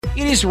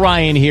It is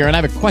Ryan here, and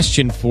I have a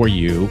question for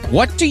you.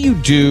 What do you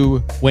do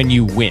when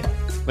you win?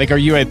 Like, are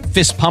you a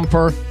fist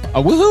pumper,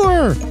 a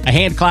woohooer, a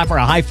hand clapper,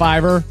 a high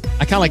fiver?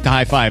 I kind of like the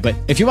high five, but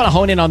if you want to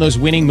hone in on those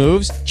winning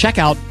moves, check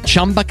out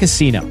Chumba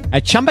Casino.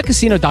 At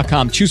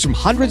ChumbaCasino.com, choose from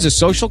hundreds of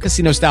social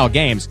casino-style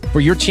games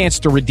for your chance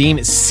to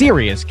redeem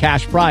serious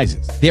cash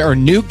prizes. There are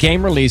new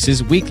game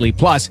releases weekly,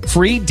 plus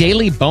free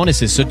daily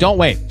bonuses. So don't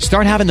wait.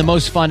 Start having the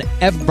most fun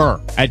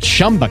ever at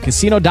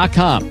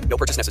ChumbaCasino.com. No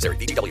purchase necessary.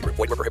 VGW Group.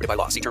 Void where prohibited by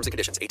law. See terms and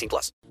conditions.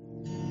 18+.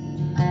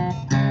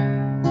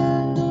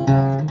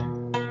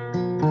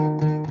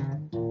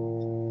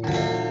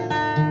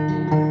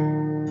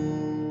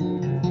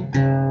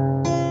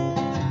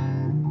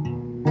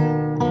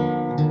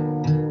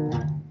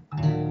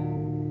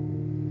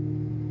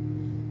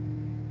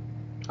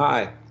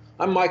 Hi,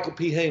 I'm Michael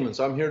P.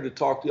 Hamans. I'm here to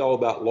talk to y'all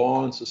about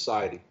law and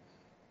society.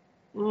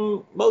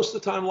 Most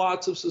of the time,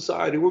 lots of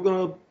society. We're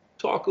going to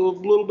talk a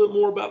little bit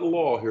more about the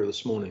law here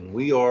this morning.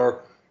 We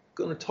are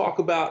going to talk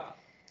about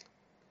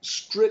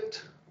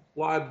strict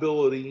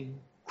liability,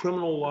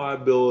 criminal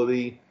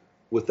liability,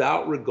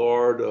 without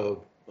regard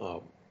of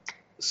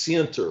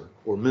scienter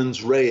or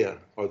mens rea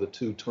are the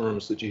two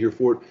terms that you hear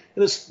for it.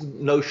 And it's the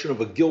notion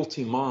of a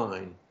guilty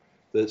mind,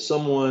 that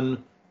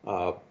someone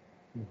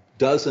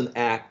doesn't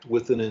act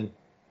with an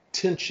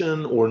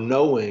intention or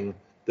knowing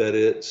that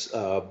it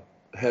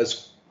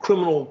has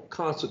criminal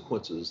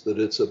consequences, that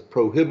it's a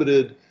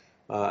prohibited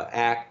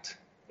act,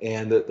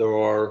 and that there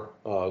are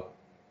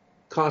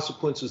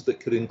consequences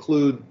that could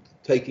include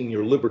taking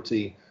your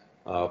liberty,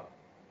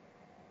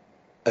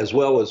 as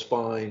well as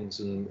fines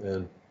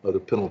and other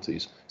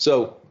penalties.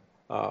 So,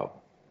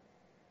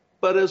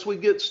 but as we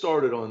get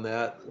started on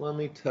that, let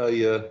me tell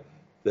you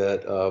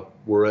that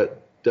we're at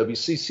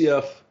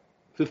WCCF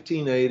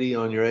 1580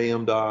 on your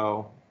AM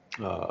dial,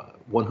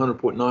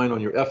 100.9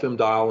 on your FM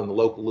dial in the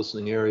local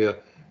listening area,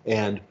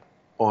 and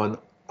on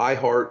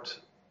iHeart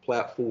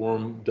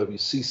platform,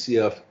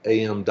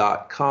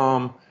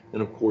 WCCFAM.com,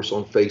 and of course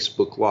on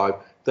Facebook Live.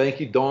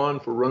 Thank you, Dawn,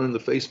 for running the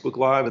Facebook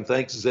Live, and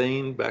thanks,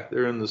 Zane, back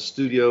there in the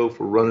studio,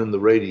 for running the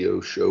radio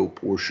show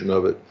portion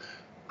of it.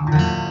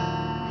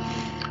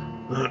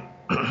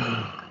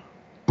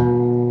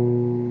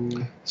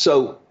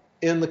 So,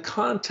 in the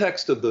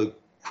context of the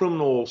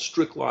criminal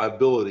strict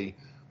liability,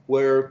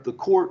 where the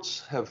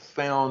courts have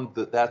found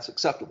that that's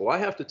acceptable, I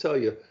have to tell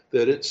you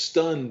that it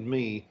stunned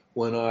me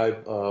when I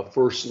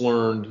first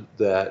learned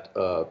that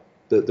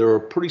that there are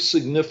pretty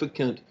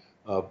significant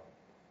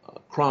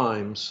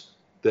crimes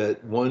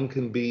that one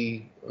can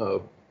be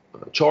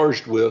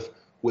charged with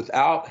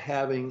without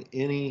having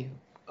any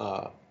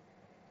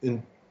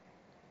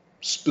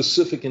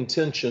specific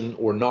intention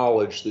or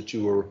knowledge that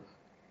you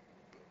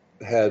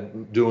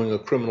had doing a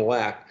criminal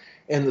act.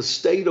 And the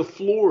state of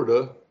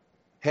Florida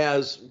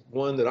has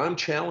one that I'm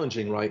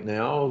challenging right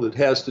now that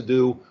has to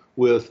do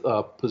with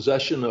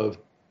possession of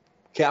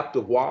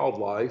captive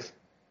wildlife,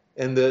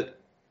 and that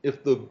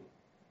if the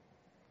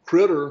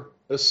critter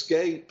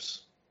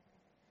escapes,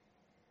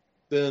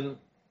 then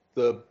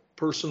the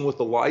person with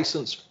the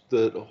license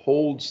that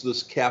holds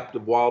this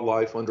captive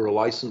wildlife under a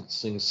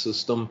licensing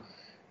system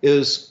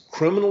is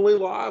criminally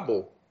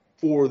liable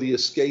for the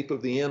escape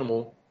of the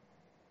animal,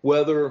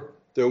 whether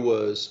there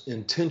was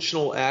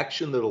intentional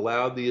action that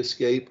allowed the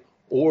escape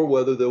or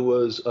whether there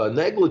was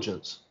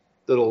negligence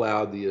that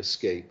allowed the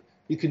escape.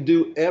 You can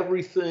do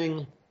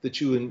everything that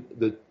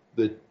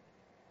that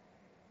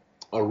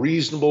a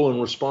reasonable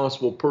and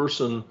responsible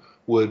person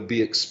would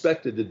be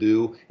expected to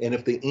do, and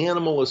if the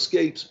animal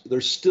escapes,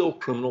 there's still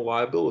criminal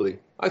liability.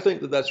 I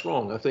think that that's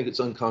wrong. I think it's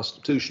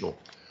unconstitutional.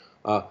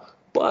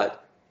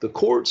 But the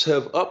courts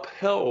have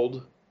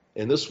upheld,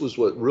 and this was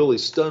what really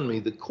stunned me,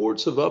 the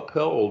courts have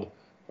upheld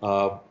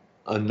a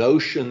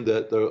notion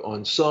that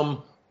on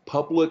some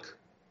public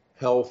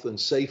health and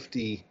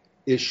safety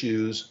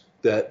issues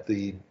that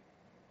the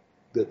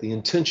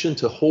intention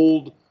to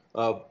hold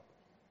to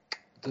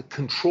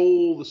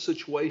control the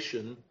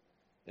situation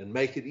and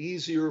make it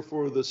easier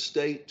for the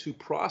state to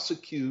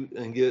prosecute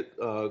and get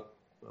that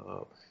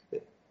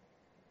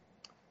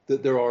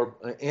there are,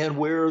 and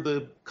where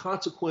the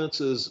consequence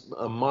is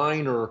a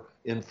minor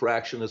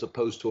infraction as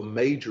opposed to a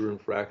major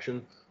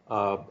infraction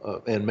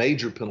and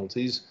major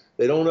penalties.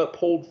 They don't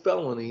uphold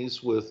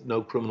felonies with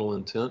no criminal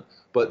intent,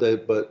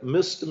 but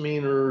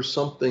misdemeanors,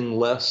 something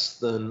less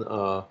than,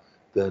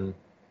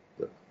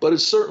 but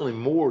it's certainly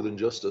more than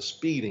just a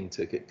speeding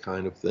ticket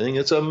kind of thing.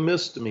 It's a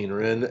misdemeanor,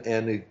 and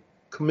they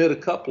commit a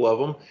couple of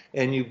them,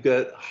 and you've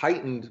got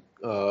heightened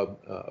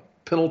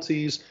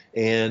penalties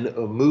and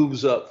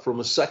moves up from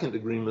a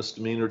second-degree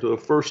misdemeanor to a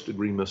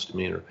first-degree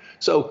misdemeanor.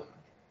 So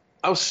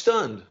I was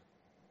stunned,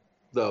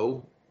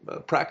 though,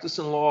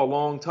 practicing law a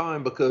long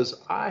time, because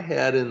I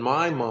had in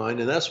my mind,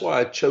 and that's why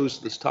I chose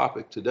this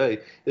topic today,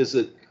 is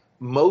that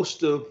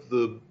most of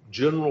the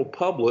general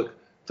public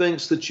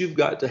thinks that you've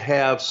got to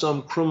have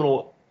some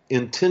criminal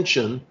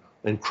intention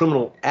and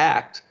criminal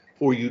act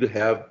for you to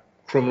have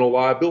criminal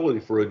liability,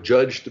 for a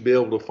judge to be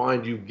able to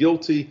find you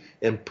guilty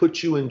and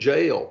put you in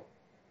jail.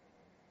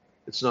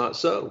 It's not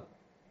so.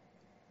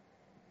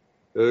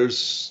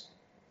 There's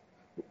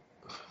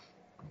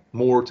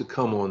more to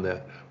come on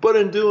that. But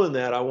in doing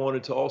that, I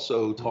wanted to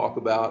also talk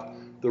about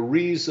the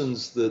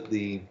reasons that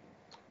the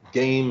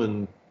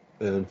game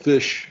and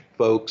fish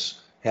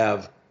folks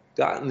have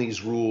gotten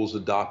these rules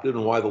adopted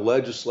and why the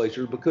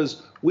legislature,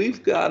 because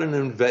we've got an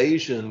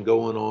invasion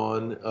going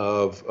on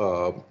of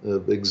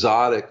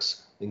exotic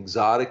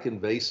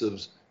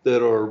invasives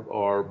that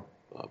are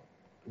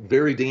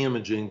very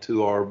damaging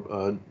to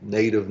our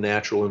native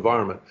natural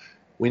environment.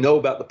 We know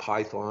about the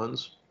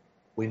pythons.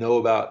 We know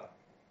about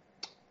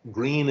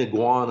green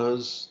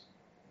iguanas.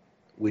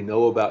 We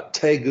know about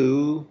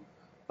tegu.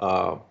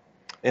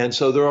 And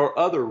so there are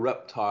other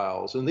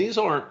reptiles, and these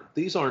aren't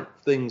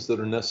things that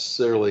are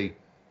necessarily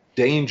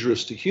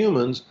dangerous to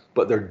humans,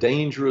 but they're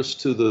dangerous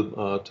to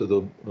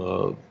the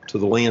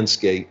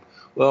landscape.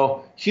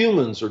 Well,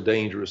 humans are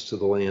dangerous to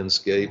the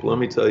landscape. Let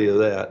me tell you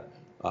that,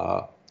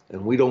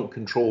 and we don't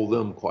control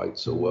them quite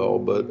so well.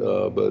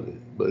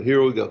 But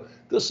here we go.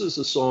 This is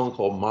a song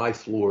called "My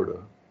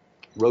Florida."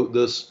 Wrote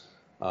this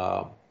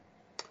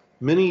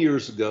many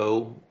years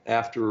ago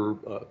after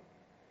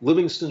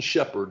Livingston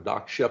Shepherd,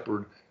 Doc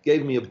Shepherd,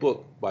 gave me a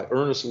book by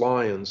Ernest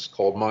Lyons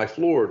called "My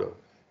Florida,"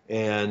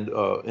 and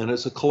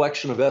it's a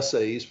collection of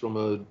essays from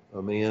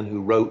a man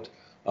who wrote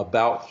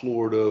about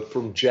Florida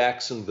from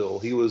Jacksonville.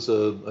 He was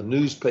a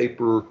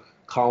newspaper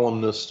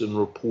columnist and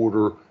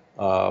reporter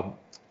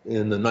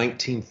in the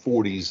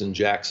 1940s in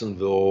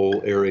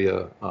Jacksonville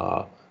area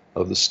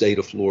of the state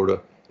of Florida.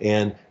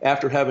 And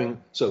after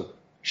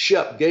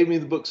Shep gave me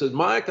the book, said,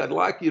 "Mike, I'd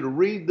like you to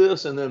read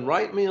this and then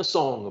write me a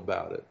song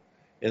about it."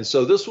 And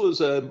so this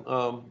was an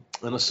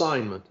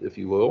assignment, if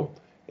you will,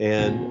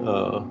 and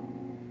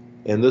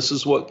this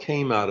is what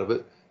came out of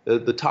it.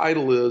 The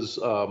title is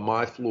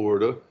 "My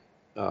Florida,"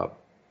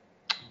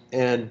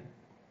 and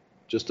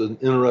just an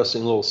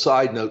interesting little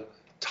side note: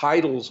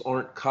 titles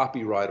aren't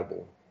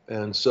copyrightable,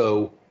 and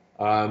so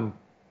I'm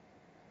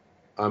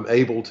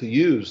able to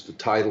use the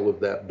title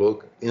of that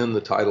book in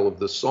the title of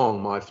this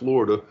song, "My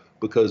Florida,"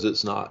 because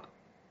it's not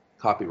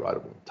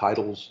copyrightable.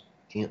 Titles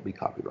can't be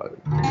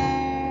copyrighted.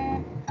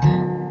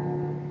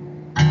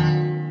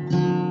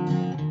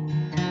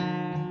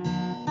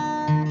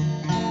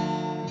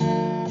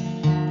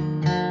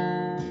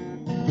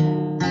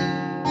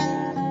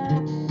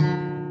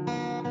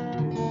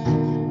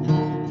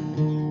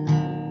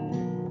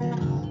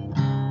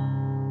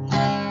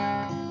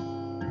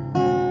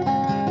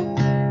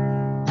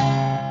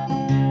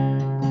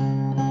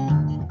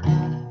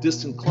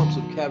 Distant clumps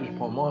of cabbage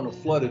palm on a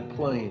flooded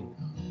plain.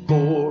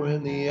 4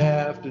 in the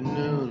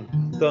afternoon,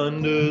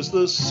 thunders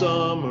the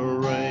summer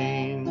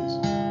rains.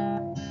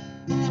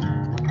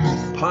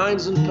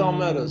 Pines and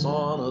palmettos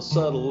on a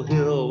subtle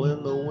hill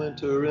in the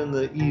winter, in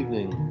the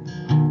evening.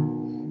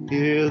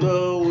 Hear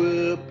the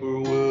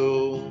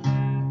whippoorwill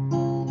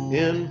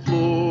in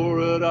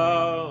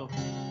Florida,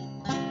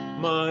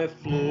 my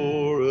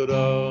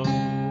Florida.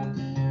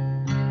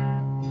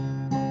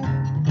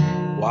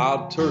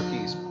 Wild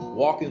turkeys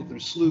walking through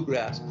slough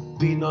grass,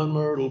 beating on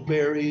myrtle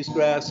berries,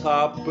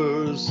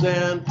 grasshoppers,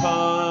 and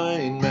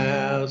pine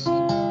mast.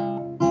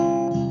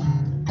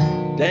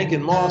 Dank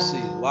and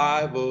mossy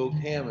live oak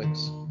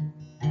hammocks,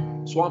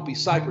 swampy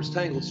cypress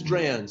tangled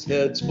strands,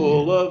 heads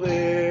full of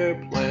air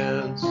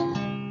plants.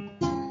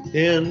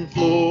 In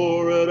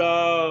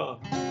Florida,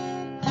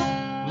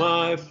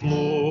 my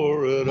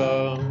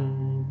Florida.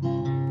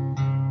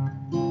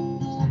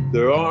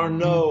 There are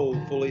no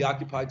fully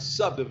occupied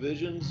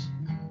subdivisions,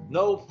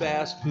 no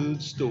fast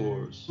food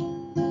stores.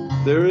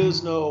 There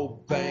is no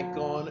bank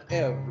on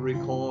every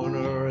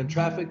corner, and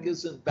traffic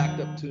isn't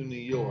backed up to New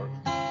York.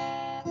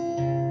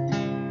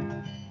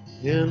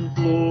 In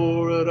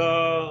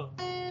Florida,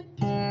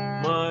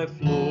 my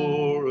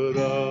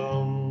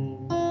Florida.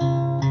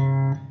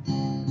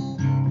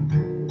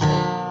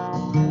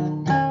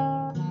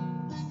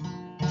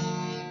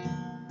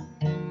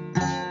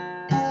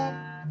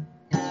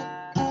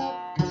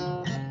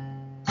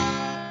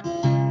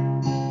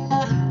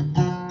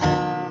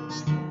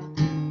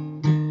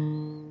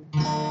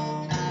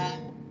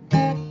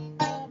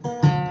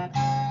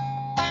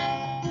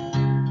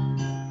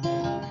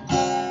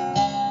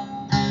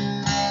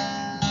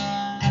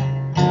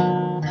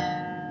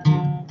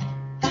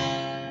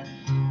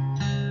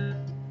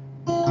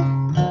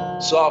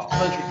 Soft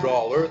country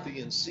drawl,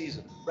 earthy in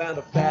season, round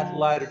a fat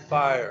lighted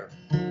fire.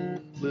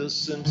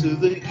 Listen to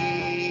the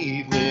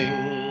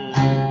evening.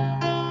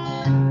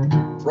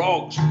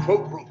 Frogs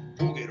croak,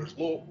 alligators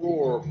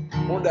roar,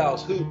 horned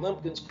owls hoot,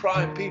 lumpkins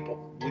cry, and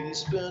people we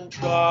spin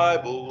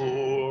tribal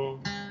lore.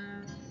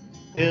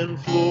 In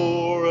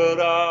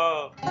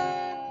Florida,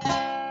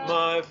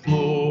 my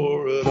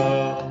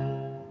Florida.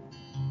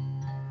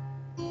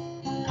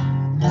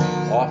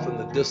 Off in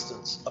the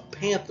distance, a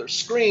panther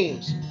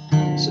screams.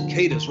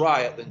 Cicadas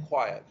riot, then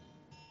quiet.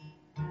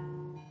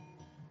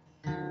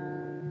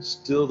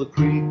 Still the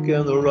creek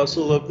and the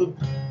rustle of the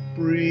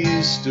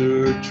breeze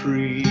stir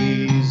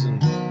trees,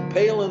 and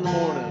pale in the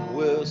morning,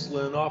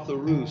 whistling off the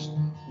roost,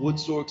 wood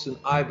storks and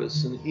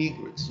ibis and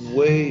egrets, and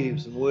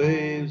waves and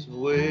waves and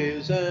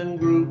waves and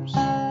groups.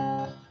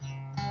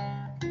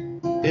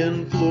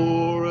 in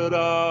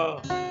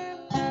Florida,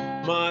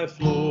 my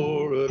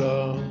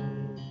Florida.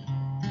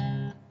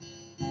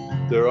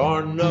 There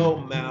are no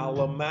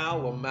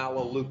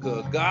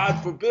Melaleuca, God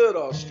forbid,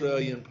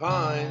 Australian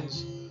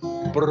pines.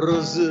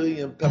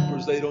 Brazilian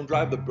peppers, they don't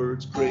drive the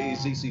birds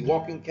crazy. See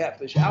walking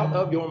catfish out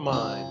of your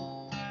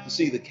mind. You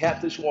see the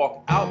catfish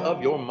walk out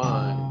of your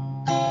mind.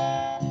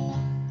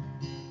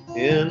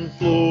 In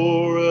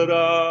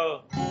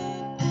Florida,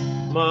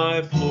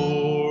 my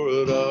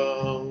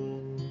Florida.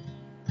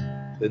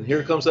 Then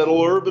here comes that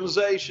old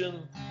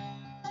urbanization.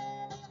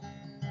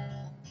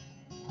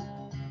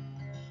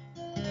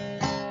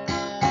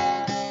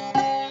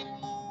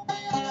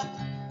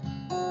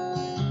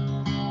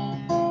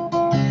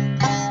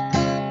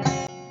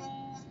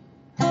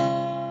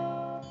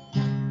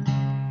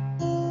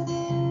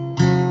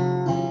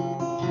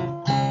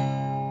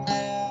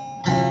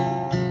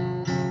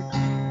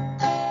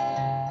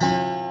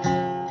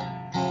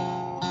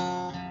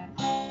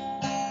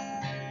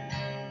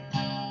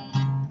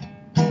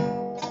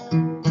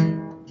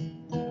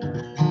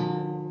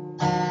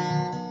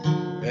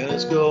 And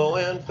it's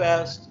going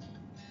fast,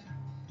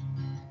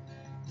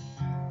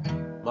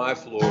 my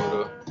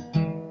Florida.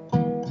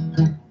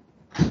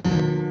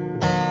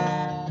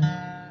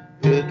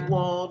 It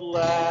won't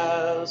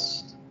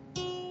last.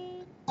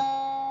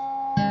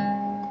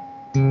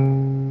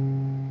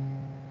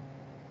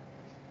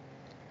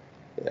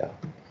 Yeah,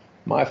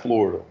 my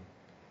Florida.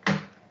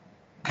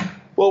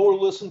 Well, we're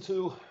listening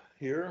to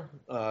here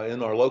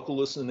in our local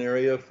listening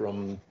area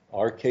from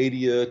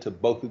Arcadia to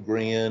Boca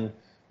Grande,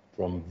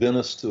 from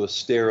Venice to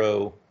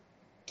Estero,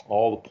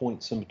 all the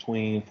points in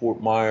between,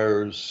 Fort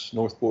Myers,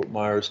 North Fort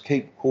Myers,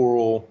 Cape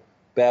Coral,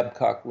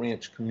 Babcock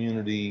Ranch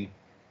Community,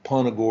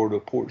 Punta Gorda,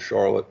 Port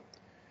Charlotte.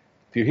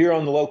 If you're here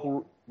on the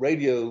local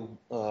radio,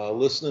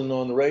 listening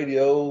on the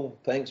radio,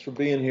 thanks for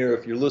being here.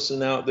 If you're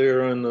listening out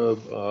there on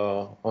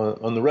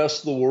the rest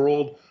of the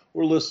world,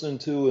 we're listening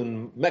to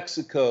in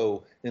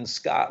Mexico, in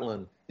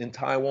Scotland, in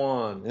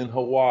Taiwan, in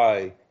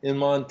Hawaii, in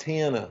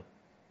Montana.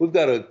 We've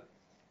got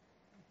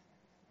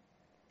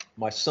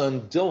my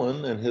son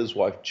Dylan and his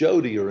wife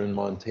Jody are in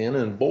Montana,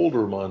 in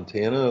Boulder,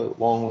 Montana,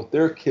 along with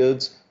their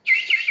kids.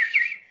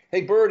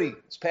 Hey, Birdie,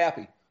 it's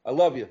Pappy. I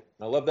love you.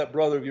 I love that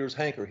brother of yours,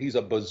 Hanker. He's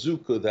a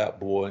bazooka,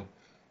 that boy.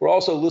 We're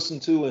also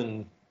listening to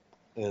in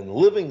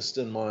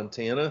Livingston,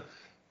 Montana.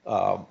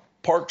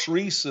 Parks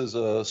Reese is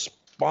a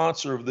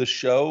sponsor of this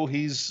show.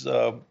 He's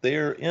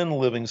there in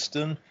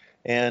Livingston,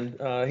 and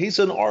he's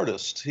an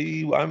artist.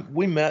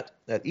 We met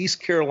at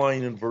East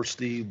Carolina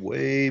University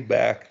way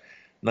back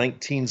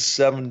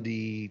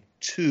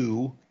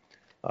 1972.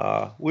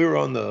 We were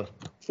on the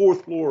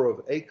 4th floor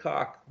of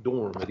Aycock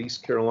Dorm at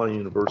East Carolina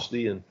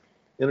University and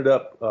ended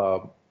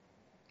up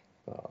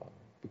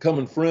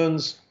becoming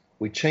friends.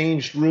 We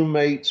changed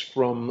roommates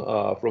from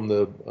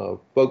the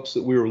folks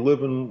that we were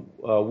living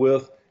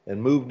with and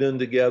moved in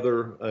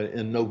together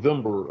in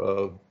November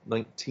of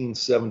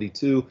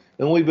 1972.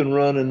 And we've been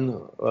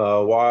running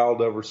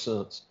wild ever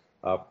since.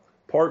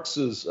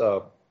 Parks'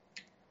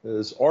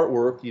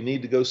 artwork, you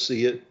need to go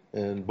see it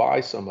and buy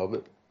some of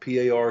it.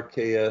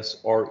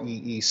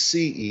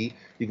 Parksreece.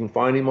 You can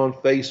find him on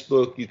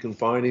Facebook. You can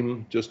find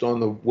him just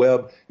on the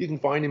web. You can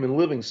find him in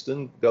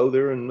Livingston. Go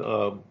there and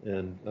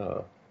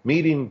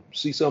meet him.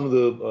 See some of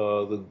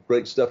the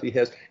great stuff he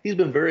has. He's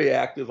been very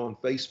active on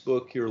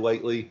Facebook here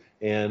lately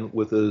and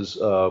with his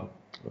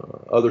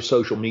other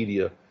social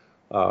media.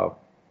 The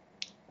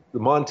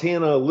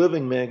Montana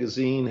Living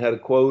magazine had a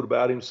quote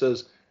about him.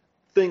 Says,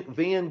 "Think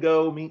Van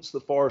Gogh meets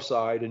the Far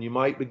Side, and you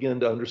might begin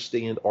to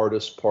understand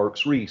artist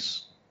Parks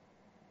Reese."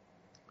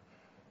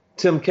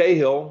 Tim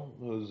Cahill,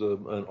 who's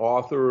an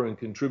author and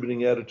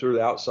contributing editor,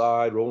 The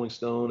Outside, Rolling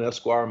Stone,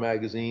 Esquire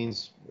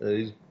magazines.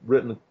 He's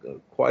written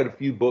quite a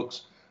few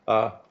books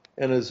and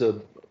is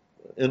an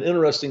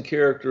interesting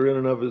character in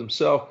and of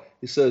himself.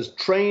 He says,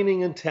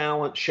 "Training and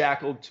talent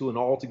shackled to an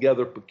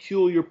altogether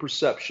peculiar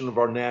perception of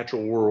our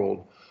natural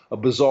world, a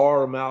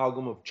bizarre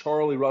amalgam of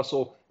Charlie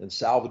Russell and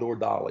Salvador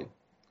Dali."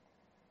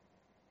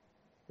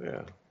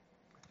 Yeah.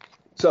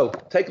 So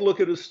take a look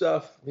at his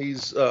stuff.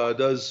 He's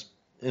does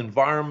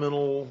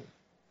environmental,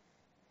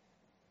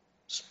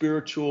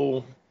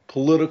 spiritual,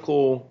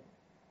 political,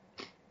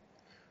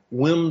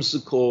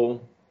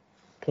 whimsical,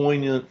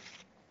 poignant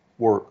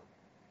work.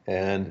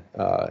 And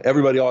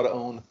everybody ought to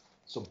own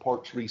some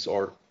Parks Reese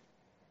art.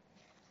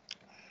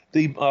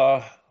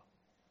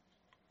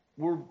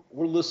 We're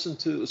listening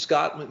to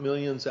Scott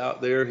McMillion's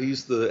out there.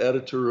 He's the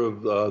editor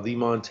of the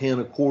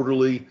Montana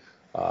Quarterly,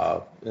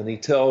 and he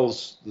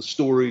tells the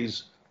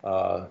stories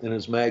in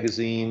his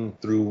magazine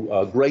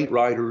through great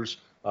writers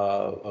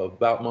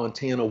about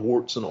Montana,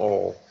 warts and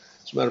all.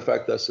 As a matter of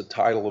fact, that's the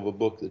title of a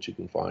book that you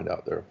can find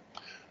out there.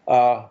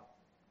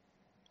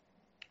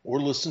 We're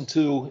listening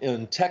to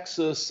in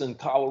Texas and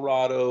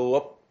Colorado,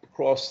 up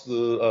across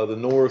the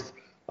north,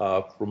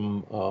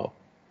 from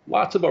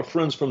lots of our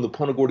friends from the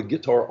Punta Gorda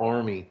Guitar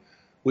Army,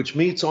 which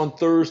meets on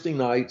Thursday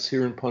nights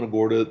here in Punta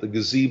Gorda at the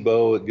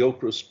gazebo at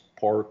Gilchrist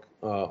Park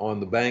on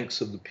the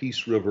banks of the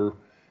Peace River.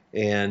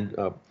 And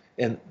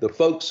And the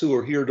folks who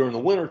are here during the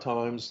winter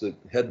times that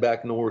head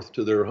back north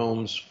to their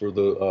homes for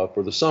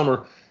the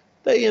summer,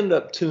 they end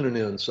up tuning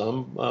in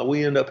some.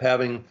 We end up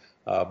having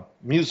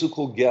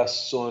musical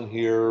guests on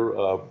here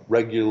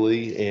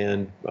regularly,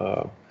 and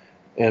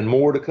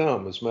more to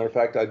come. As a matter of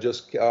fact, I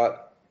just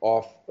got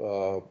off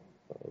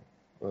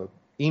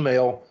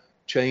email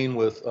chain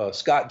with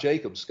Scotty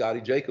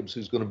Jacobs,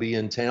 who's going to be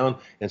in town,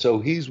 and so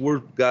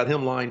we've got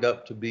him lined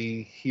up to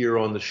be here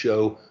on the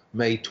show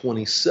May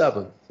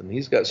 27th, and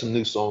he's got some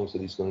new songs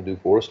that he's going to do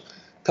for us.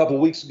 A couple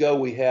of weeks ago,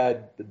 we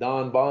had the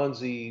Don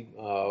Bonzi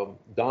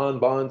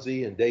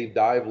and Dave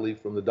Dively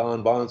from the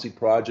Don Bonzi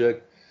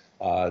Project.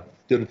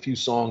 Did a few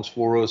songs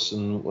for us,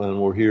 and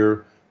we're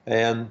here,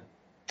 and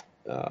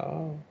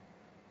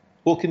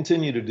we'll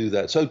continue to do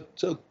that. So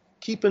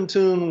keep in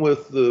tune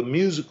with the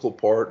musical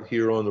part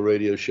here on the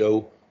radio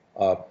show,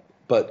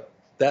 but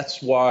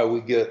that's why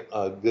we get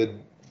a good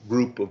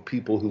group of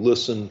people who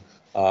listen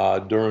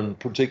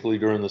particularly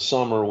during the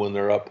summer when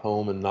they're up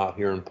home and not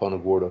here in Punta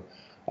Gorda.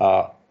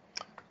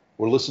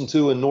 We're listened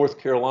to in North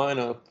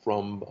Carolina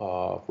from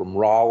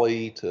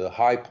Raleigh to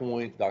High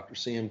Point, Dr.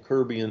 Sam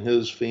Kirby and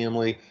his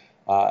family,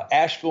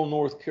 Asheville,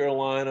 North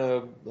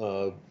Carolina,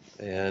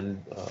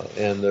 and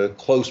the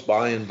close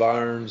by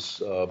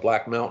environs,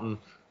 Black Mountain.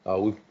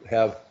 We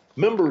have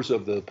members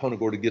of the Punta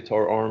Gorda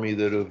Guitar Army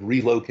that have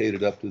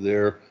relocated up to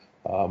there,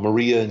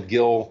 Maria and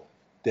Gil,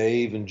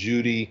 Dave and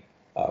Judy.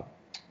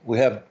 We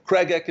have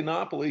Craig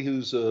Econopoli,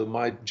 who's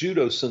my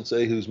judo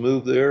sensei, who's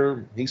moved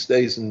there. He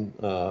stays in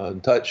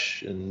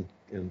touch and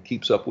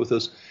keeps up with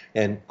us.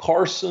 And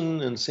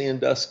Carson and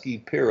Sandusky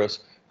Paris.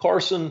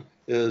 Carson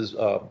is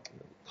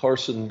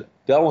Carson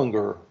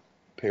Dellinger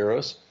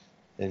Paris,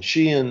 and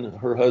she and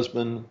her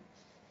husband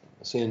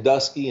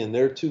Sandusky and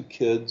their two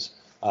kids,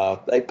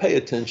 they pay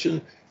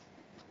attention.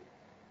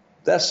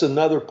 That's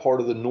another part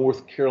of the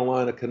North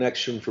Carolina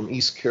connection from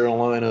East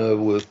Carolina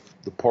with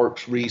the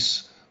Parks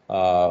Reese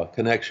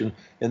connection,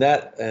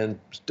 and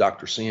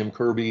Dr. Sam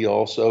Kirby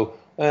also,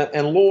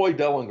 and Loy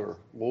Dellinger.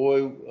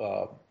 Loy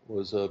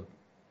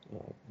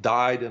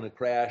died in a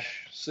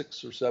crash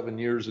 6 or 7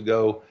 years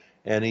ago,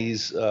 and he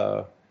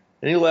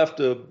left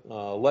a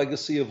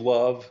legacy of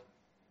love,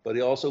 but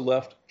he also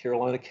left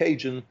Carolina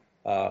Cajun,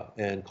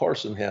 and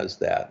Carson has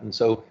that. And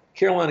so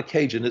Carolina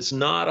Cajun, it's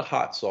not a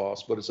hot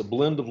sauce, but it's a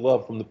blend of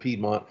love from the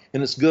Piedmont,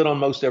 and it's good on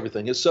most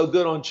everything. It's so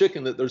good on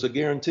chicken that there's a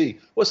guarantee.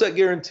 What's that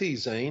guarantee,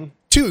 Zane?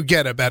 To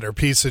get a better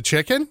piece of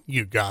chicken,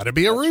 you got to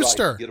be a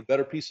rooster. Right. To get a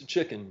better piece of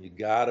chicken, you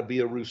got to be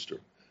a rooster.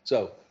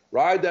 So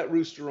ride that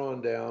rooster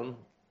on down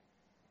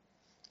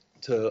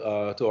to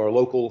our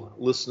local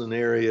listening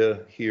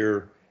area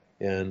here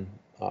in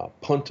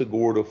Punta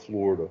Gorda,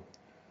 Florida.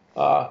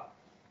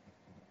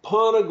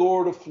 Punta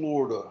Gorda,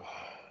 Florida.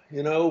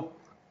 You know,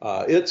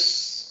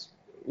 it's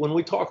when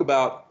we talk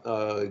about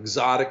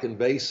exotic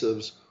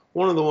invasives,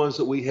 one of the ones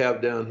that we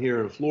have down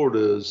here in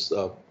Florida is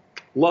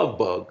love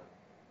bug.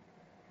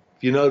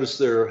 If you notice,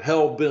 they're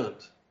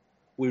hell-bent.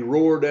 We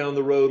roar down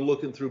the road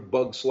looking through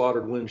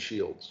bug-slaughtered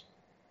windshields.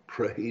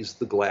 Praise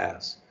the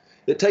glass.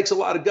 It takes a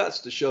lot of guts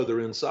to show their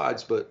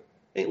insides, but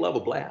ain't love a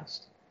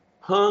blast?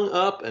 Hung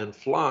up and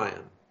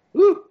flying.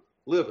 Woo!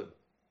 Living.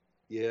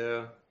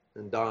 Yeah,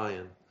 and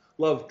dying.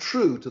 Love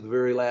true to the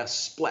very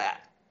last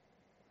splat.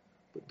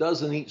 But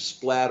doesn't each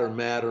splatter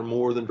matter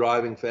more than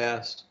driving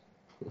fast?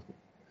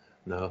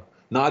 No,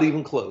 not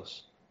even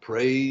close.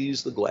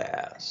 Praise the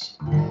glass.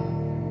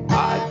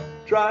 I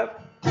drive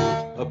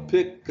a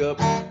pickup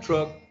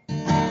truck.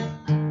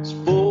 It's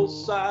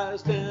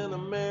full-sized and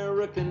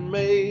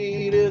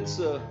American-made. It's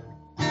a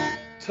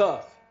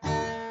tough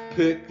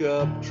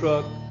pickup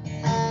truck.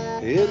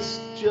 It's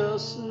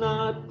just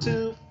not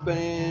too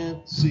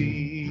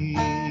fancy.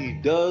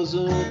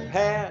 Doesn't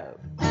have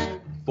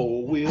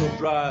four-wheel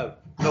drive.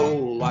 No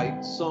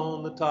lights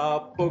on the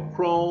top or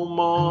chrome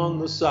on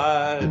the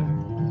side.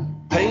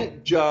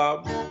 Paint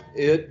job,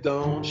 it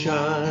don't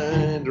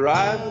shine.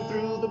 Driving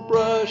through the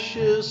brush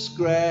is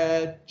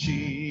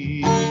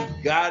scratchy.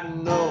 Got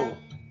no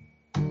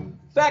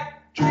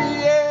factory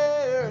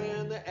air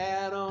in the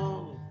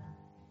add-on.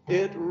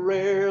 It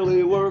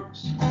rarely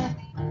works.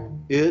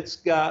 It's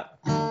got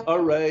a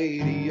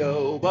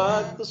radio,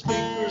 but the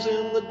speakers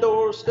in the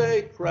door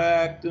stay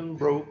cracked and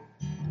broke.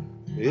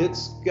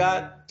 It's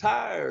got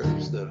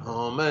tires that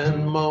hum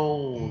and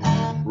moan.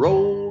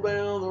 Roll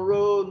down the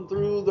road and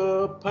through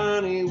the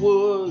piney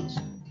woods.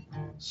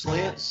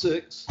 Slant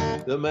six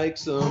that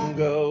makes them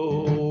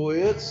go.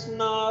 It's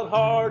not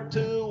hard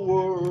to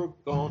work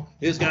on.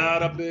 It's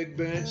got a big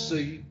bench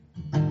seat.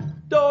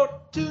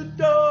 Door to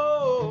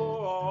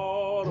door,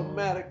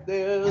 automatic.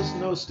 There's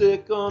no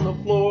stick on the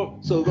floor.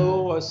 So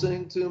though I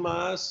sing to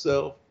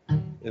myself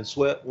and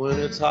sweat when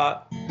it's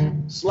hot,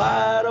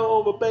 slide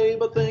over,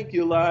 babe, I think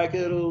you like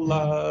it a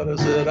lot. I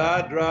said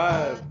I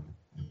drive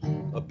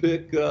a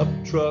pickup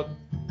truck.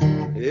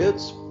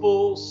 It's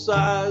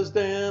full-sized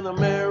and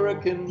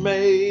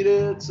American-made.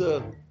 It's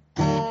a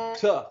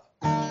tough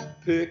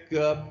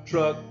pickup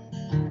truck.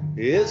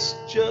 It's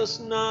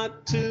just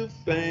not too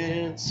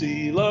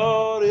fancy,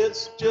 Lord.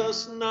 It's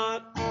just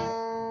not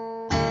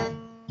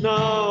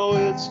No,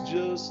 it's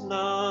just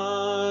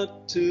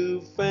not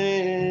too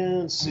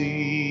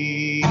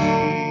fancy.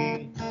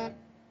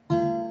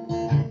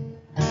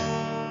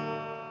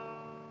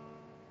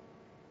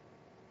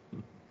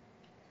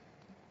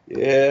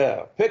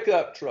 Yeah,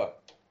 pickup truck.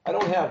 I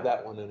don't have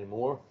that one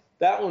anymore.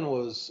 That one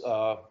was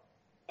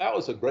that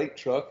was a great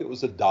truck. It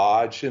was a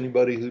Dodge.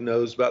 Anybody who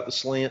knows about the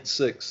Slant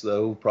Six,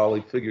 though,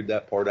 probably figured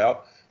that part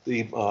out.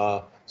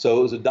 So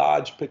it was a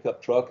Dodge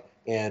pickup truck,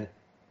 and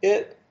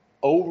it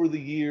over the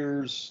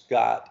years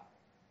got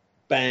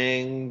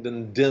banged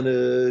and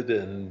dented,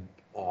 and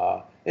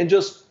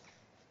just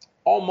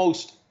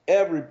almost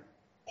every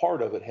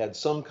part of it had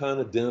some kind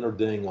of dent or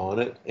ding on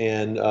it,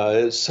 and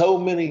it's so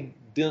many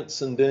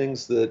dents and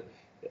dings that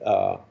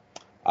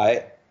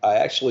I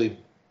actually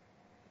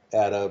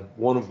at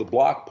one of the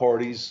block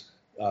parties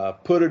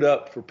put it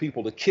up for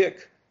people to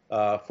kick.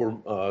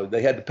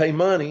 They had to pay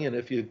money, and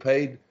if you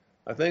paid,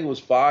 I think it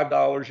was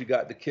 $5, you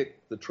got to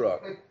kick the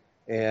truck.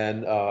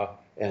 And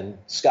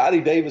Scotty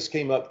Davis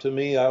came up to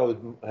me.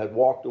 Had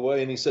walked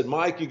away, and he said,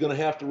 "Mike, you're going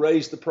to have to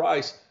raise the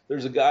price.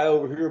 There's a guy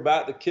over here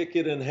about to kick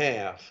it in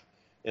half."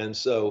 And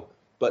so,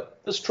 but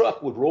this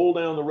truck would roll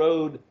down the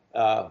road,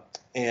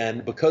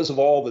 and because of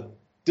all the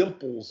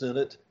dimples in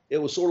it,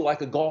 it was sort of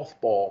like a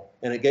golf ball,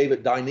 and it gave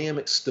it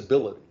dynamic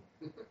stability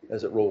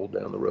as it rolled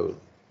down the road.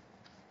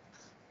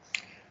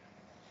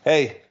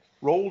 Hey,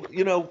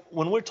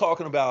 when we're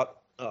talking about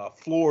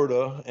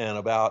Florida and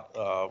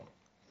about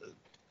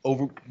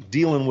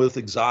dealing with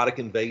exotic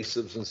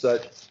invasives and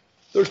such,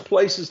 there's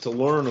places to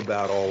learn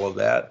about all of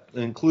that,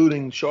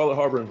 including Charlotte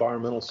Harbor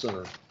Environmental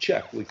Center,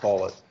 CHEC we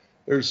call it.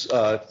 There's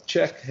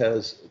CHEC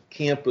has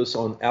campus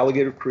on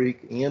Alligator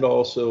Creek and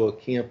also a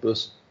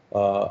campus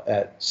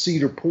at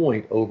Cedar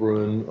Point over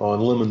on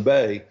Lemon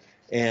Bay,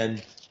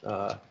 and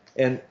the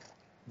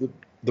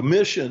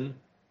mission,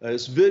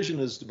 its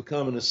vision is to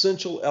become an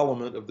essential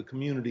element of the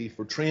community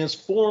for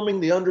transforming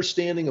the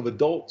understanding of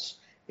adults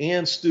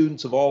and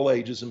students of all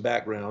ages and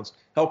backgrounds,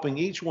 helping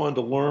each one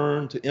to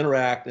learn to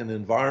interact in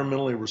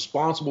environmentally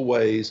responsible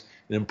ways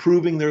and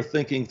improving their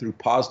thinking through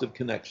positive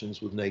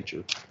connections with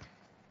nature.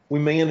 We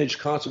manage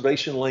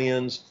conservation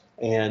lands,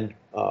 and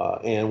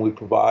we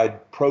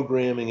provide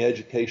programming,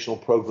 educational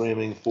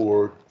programming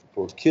for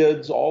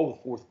kids. All the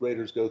fourth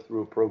graders go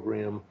through a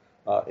program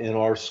in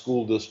our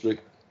school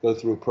district, go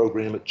through a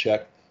program at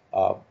CHEC.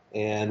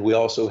 And we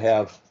also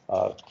have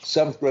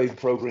seventh grade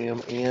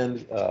program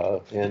and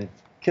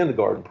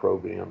kindergarten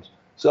programs.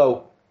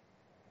 So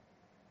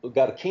we've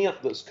got a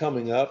camp that's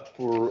coming up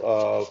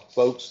for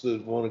folks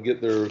that want to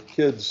get their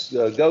kids.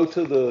 Go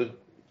to the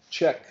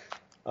CHEC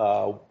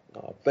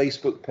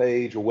Facebook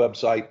page or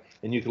website,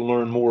 and you can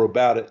learn more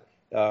about it.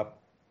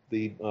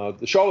 The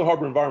Charlotte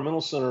Harbor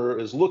Environmental Center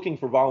is looking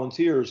for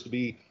volunteers to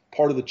be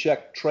part of the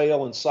CHEC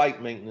trail and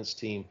site maintenance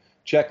team.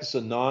 CHEC is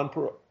a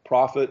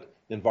non-profit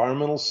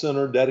environmental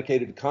center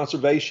dedicated to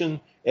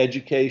conservation,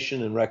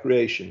 education, and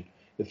recreation.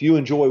 If you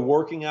enjoy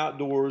working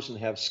outdoors and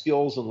have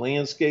skills in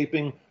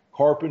landscaping,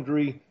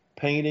 carpentry,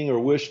 painting, or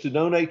wish to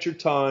donate your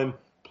time,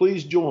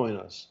 please join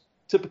us.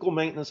 Typical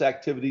maintenance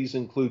activities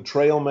include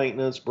trail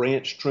maintenance,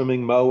 branch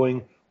trimming,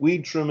 mowing,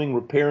 weed trimming,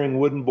 repairing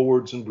wooden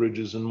boards and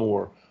bridges, and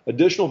more.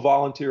 Additional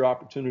volunteer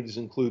opportunities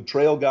include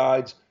trail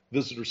guides,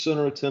 visitor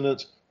center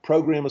attendants,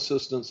 program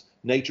assistants,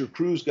 nature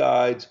cruise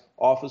guides,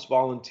 office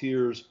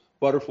volunteers,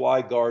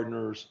 butterfly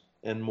gardeners,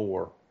 and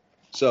more.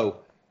 So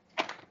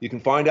you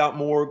can find out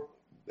more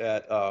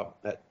at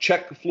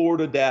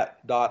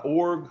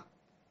checflorida.org,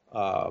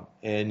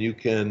 and you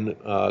can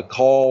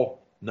call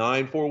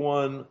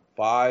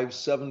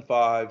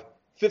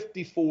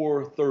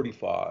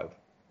 941-575-5435.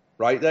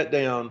 Write that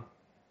down,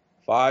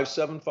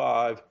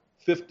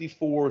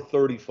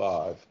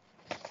 575-5435.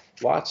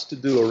 Lots to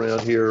do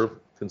around here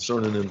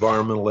concerning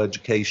environmental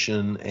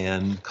education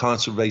and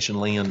conservation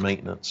land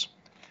maintenance.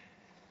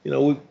 You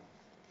know,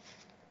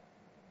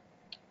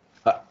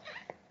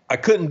 I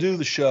couldn't do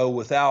the show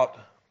without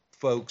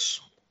folks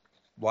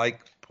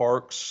like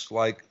parks,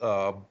 like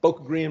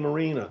Boca Grande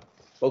Marina.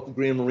 Boca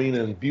Grande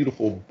Marina and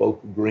beautiful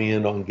Boca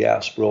Grande on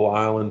Gasparilla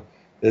Island.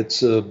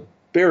 It's a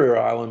barrier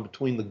island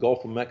between the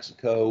Gulf of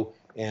Mexico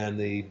and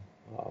the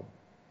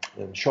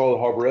Charlotte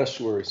Harbor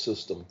Estuary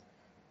system.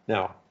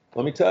 Now,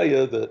 let me tell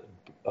you that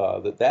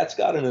that's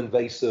got an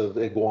invasive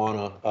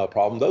iguana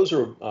problem. Those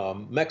are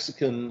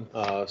Mexican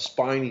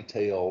spiny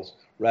tails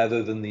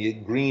rather than the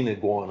green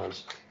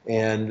iguanas,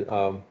 and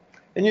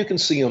you can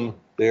see them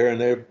there,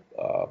 and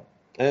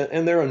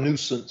they're a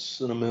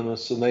nuisance and a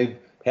menace, and they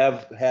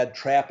have had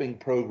trapping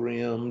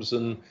programs,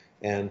 and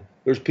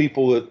there's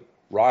people that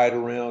ride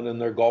around in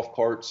their golf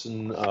carts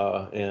and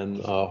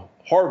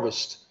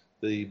harvest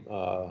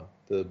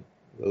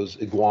those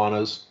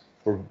iguanas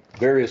for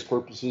various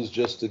purposes,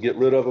 just to get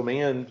rid of them.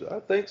 And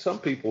I think some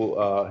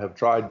people have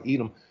tried to eat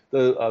them.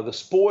 The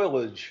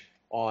spoilage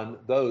on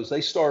those,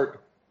 they start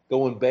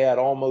going bad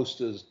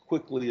almost as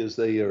quickly as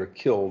they are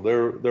killed.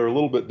 They're a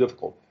little bit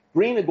difficult.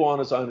 Green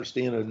iguanas, I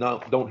understand,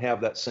 don't have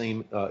that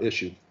same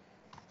issue.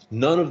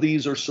 None of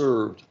these are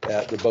served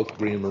at the Boca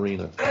Green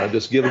Marina. I'm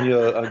just giving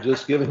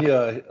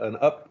you an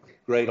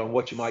upgrade on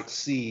what you might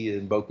see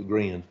in Boca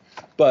Green.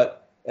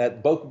 But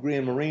at Boca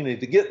Green Marina,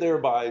 to get there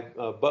by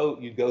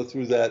boat, you go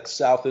through that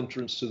south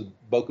entrance to the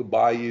Boca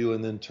Bayou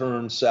and then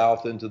turn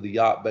south into the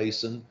yacht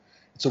basin.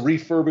 It's a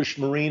refurbished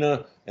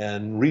marina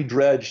and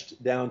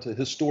redredged down to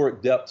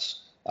historic depths.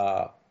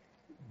 So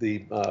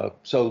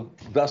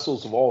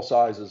vessels of all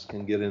sizes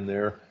can get in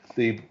there.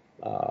 The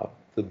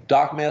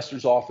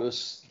dockmaster's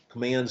office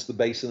commands the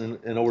basin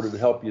in order to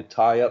help you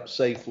tie up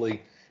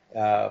safely.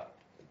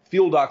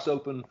 Fuel docks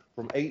open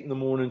from 8 in the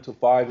morning till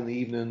 5 in the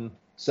evening,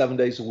 7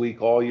 days a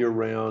week, all year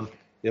round.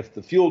 If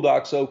the fuel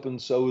dock's open,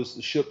 so is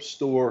the ship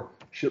store.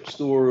 Ship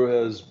store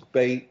has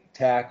bait,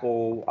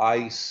 tackle,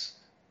 ice,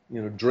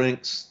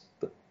 drinks,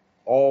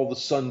 all the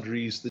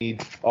sundries they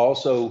need.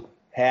 Also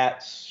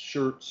hats,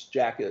 shirts,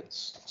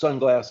 jackets,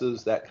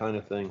 sunglasses, that kind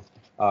of thing.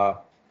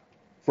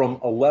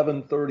 From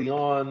 11:30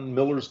 on,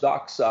 Miller's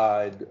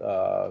Dockside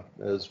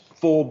is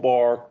full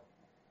bar,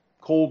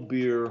 cold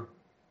beer,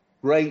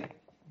 great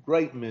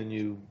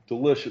menu,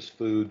 delicious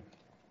food,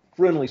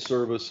 friendly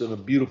service in a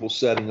beautiful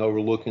setting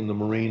overlooking the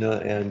marina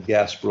and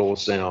Gasparilla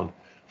Sound.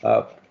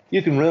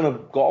 You can rent a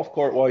golf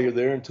cart while you're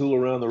there and tool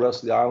around the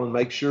rest of the island.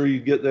 Make sure you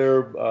get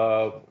there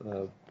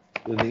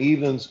in the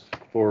evenings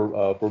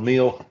for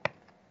meal.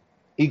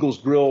 Eagles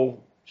Grill,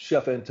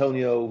 Chef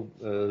Antonio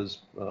is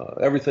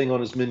everything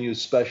on his menu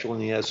is special,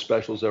 and he has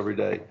specials every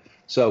day.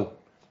 So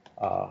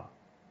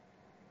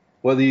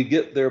whether you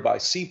get there by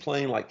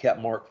seaplane like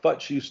Captain Mark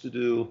Futch used to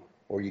do,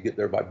 or you get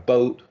there by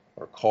boat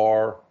or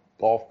car,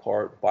 golf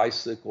cart,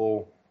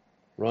 bicycle,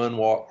 run,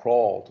 walk,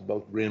 crawl to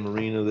Boca Green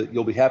Marina, that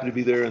you'll be happy to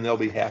be there, and they'll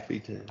be happy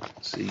to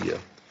see you.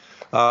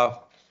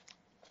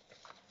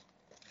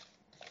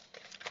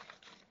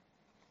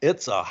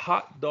 It's a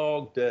hot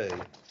dog day.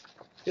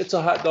 It's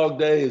a hot dog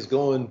day is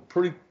going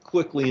pretty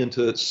quickly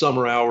into its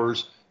summer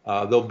hours.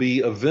 There'll be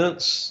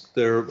events.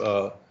 They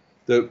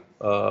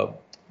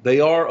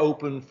are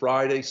open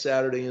Friday,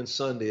 Saturday, and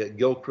Sunday at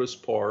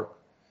Gilchrist Park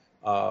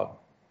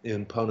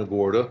in Punta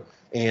Gorda,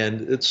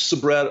 and it's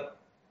Sabret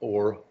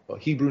or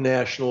Hebrew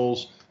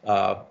Nationals.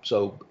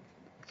 So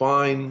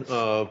fine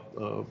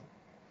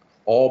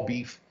all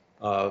beef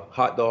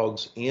hot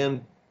dogs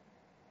and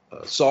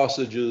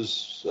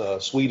sausages,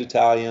 sweet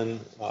Italian,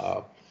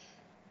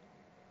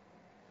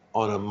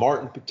 on a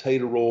Martin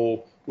potato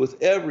roll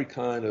with every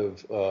kind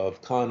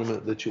of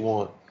condiment that you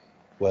want.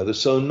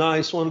 Weather's so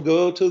nice, want to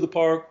go to the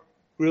park,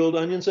 grilled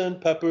onions and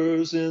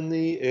peppers in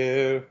the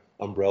air,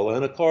 umbrella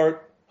in a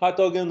cart, hot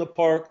dog in the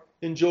park,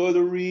 enjoy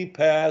the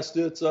repast,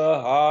 it's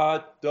a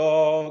hot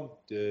dog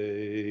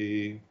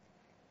day.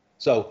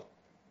 So,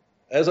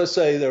 as I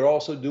say, they're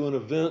also doing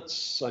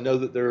events. I know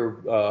that they're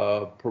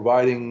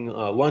providing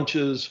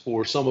lunches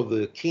for some of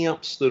the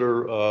camps that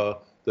are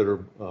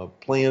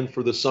planned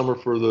for the summer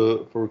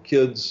for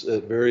kids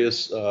at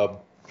various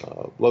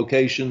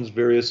locations,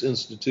 various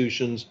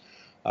institutions.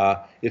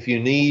 If you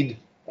need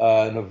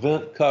an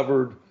event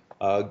covered,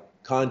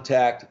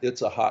 contact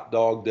It's a Hot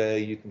Dog Day.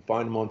 You can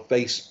find them on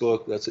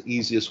Facebook. That's the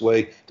easiest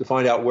way to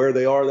find out where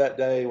they are that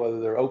day, whether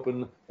they're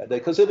open that day,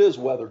 because it is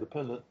weather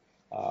dependent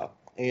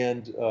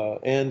and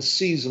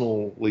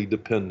seasonally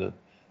dependent.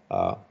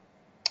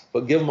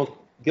 But give them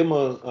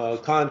a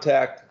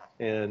contact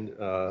and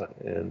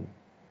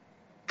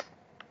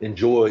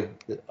enjoy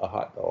a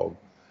hot dog.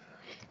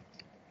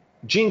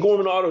 Gene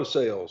Gorman Auto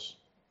Sales.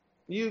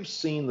 You've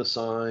seen the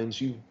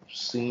signs, you've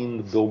seen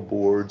the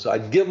billboards.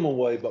 I'd give them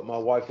away, but my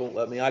wife won't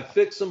let me. I'd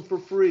fix them for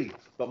free,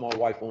 but my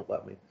wife won't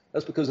let me.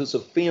 That's because it's a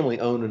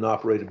family-owned and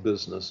operated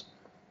business.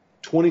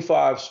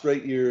 25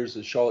 straight years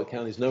as Charlotte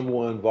County's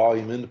 #1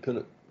 volume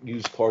independent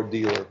used car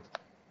dealer.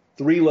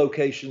 3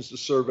 locations to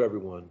serve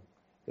everyone.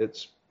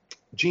 It's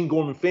Gene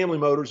Gorman Family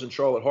Motors in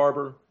Charlotte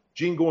Harbor,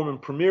 Gene Gorman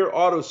Premier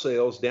Auto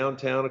Sales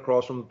downtown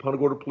across from the Punta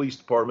Gorda Police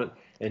Department,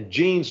 and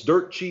Gene's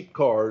Dirt Cheap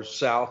Cars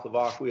south of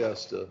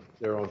Aquiesta.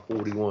 They're on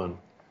 41.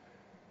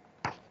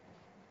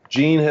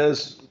 Gene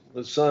has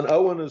his son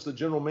Owen as the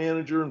general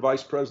manager and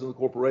vice president of the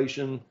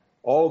corporation.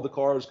 All of the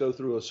cars go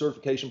through a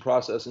certification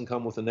process and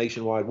come with a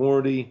nationwide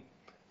warranty.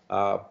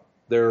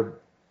 They're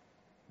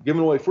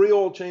giving away free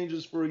oil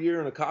changes for a year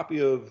and a copy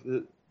of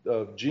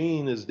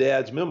Gene, his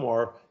dad's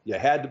memoir, You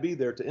Had to Be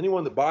There, to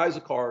anyone that buys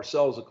a car or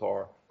sells a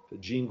car to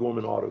Gene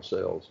Gorman Auto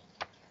Sales.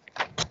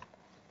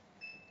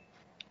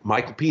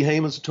 Michael P.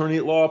 Heyman's attorney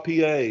at law,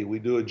 PA. We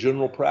do a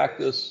general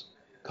practice,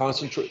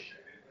 concentrate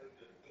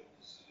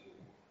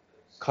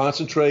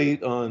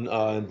on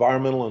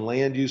environmental and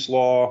land use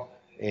law,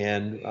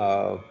 and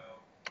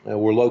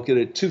we're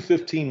located at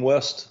 215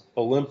 West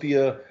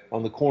Olympia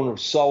on the corner of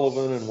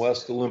Sullivan and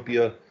West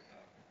Olympia.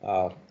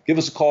 Give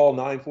us a call,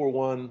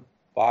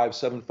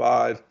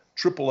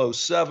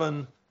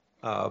 941-575-0007.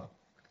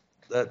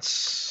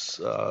 That's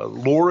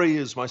Lori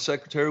is my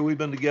secretary. We've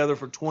been together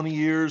for 20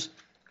 years.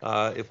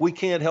 If we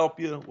can't help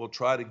you, we'll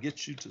try to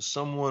get you to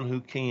someone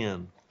who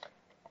can.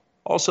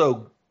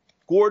 Also,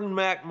 Gordon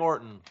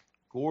McMartin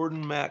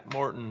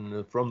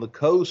from the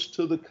coast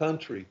to the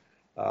country.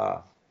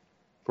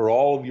 for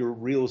all of your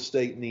real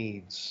estate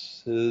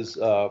needs. His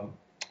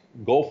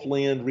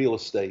Gulfland Real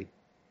Estate.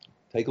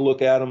 Take a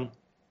look at him.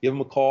 Give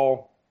him a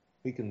call.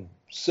 He can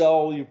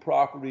sell your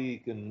property. He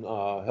can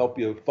help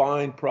you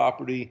find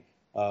property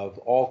of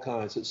all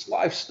kinds. It's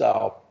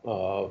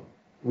lifestyle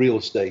real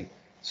estate.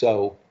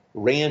 So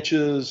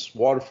ranches,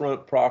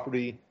 waterfront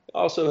property.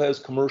 Also has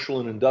commercial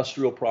and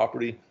industrial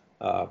property.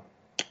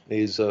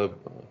 He's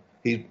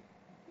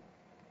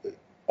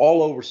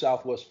all over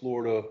Southwest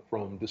Florida,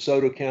 from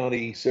DeSoto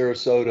County,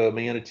 Sarasota,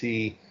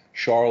 Manatee,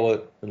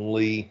 Charlotte, and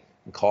Lee,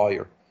 and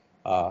Collier.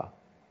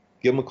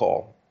 Give him a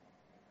call.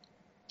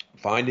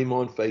 Find him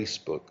on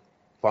Facebook.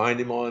 Find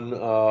him on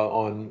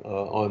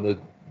the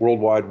World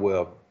Wide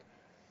Web.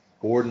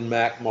 Gordon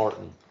Mac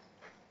Martin.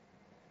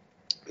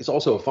 He's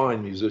also a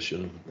fine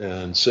musician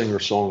and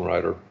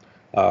singer-songwriter.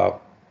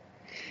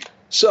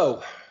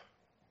 So,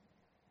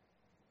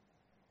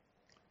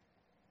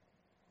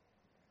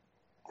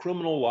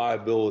 criminal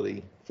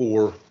liability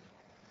for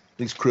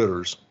these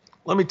critters.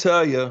 Let me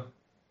tell you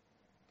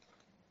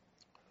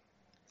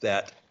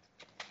that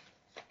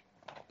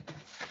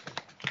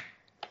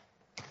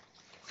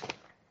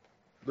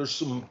there's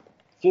some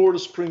Florida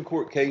Supreme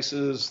Court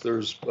cases,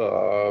 there's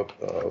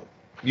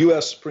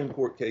U.S. Supreme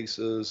Court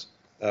cases,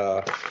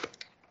 but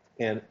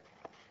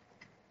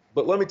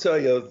let me tell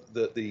you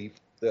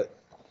that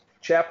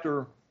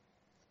Chapter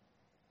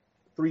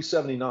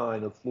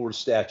 379 of Florida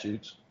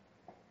statutes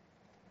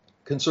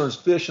concerns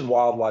fish and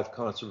wildlife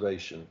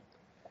conservation,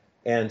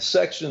 and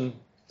Section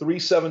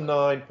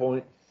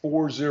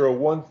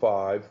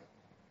 379.4015,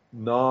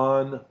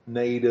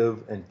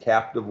 non-native and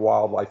captive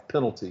wildlife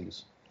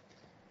penalties.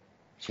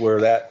 It's where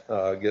that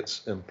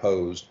gets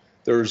imposed.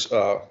 There's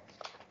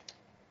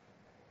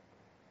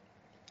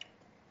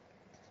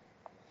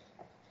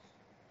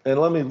and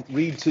let me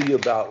read to you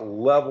about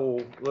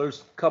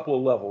there's a couple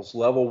of levels.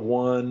 Level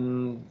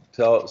 1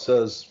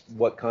 says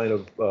what kind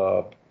of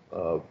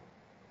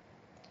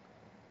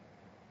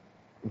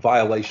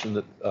violation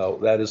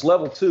that is.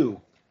 Level 2,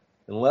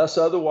 unless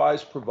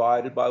otherwise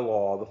provided by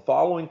law, the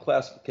following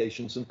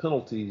classifications and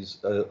penalties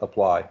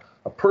apply.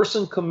 A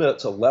person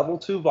commits a Level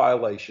 2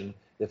 violation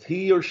if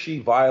he or she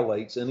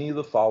violates any of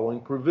the following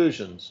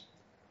provisions.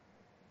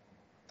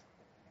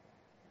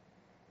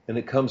 And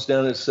it comes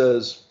down, it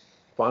says,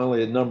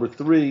 finally at number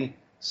 3,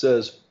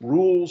 says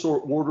rules or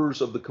orders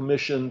of the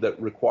commission that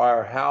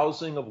require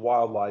housing of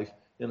wildlife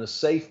in a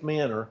safe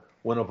manner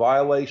when a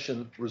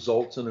violation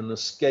results in an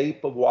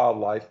escape of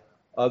wildlife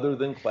other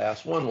than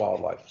Class 1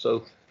 wildlife.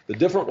 So the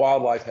different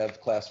wildlife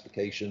have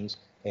classifications,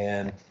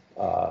 and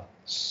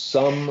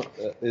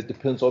it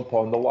depends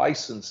upon the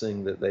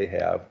licensing that they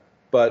have.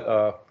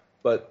 But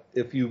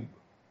if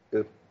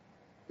a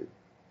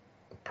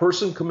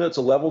person commits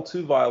a Level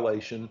 2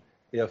 violation,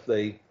 if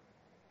they,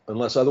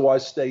 unless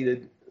otherwise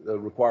stated,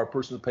 require a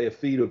person to pay a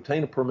fee to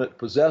obtain a permit to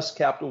possess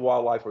captive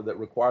wildlife, or that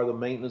require the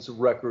maintenance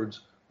of records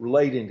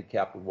relating to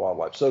captive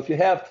wildlife. So if you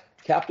have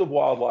captive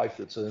wildlife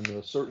that's in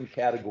a certain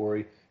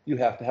category, you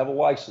have to have a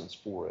license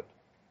for it.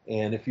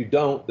 And if you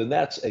don't, then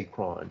that's a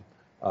crime.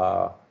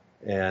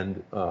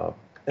 And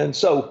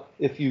so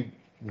if you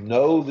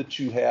know that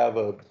you have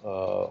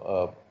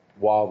a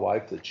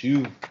wildlife that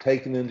you've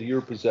taken into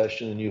your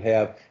possession,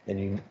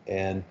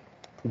 and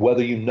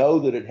whether you know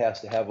that it has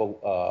to have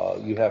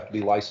you have to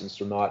be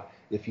licensed or not,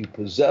 if you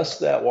possess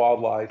that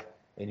wildlife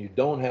and you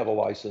don't have a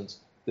license,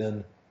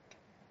 then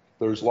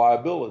there's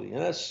liability,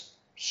 and that's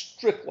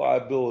strict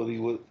liability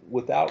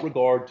without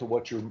regard to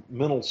what your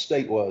mental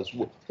state was,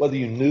 whether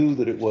you knew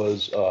that it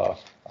was,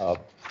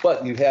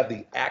 but you have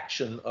the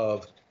action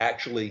of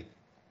actually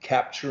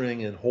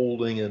capturing and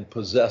holding and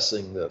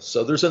possessing this.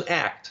 So there's an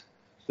act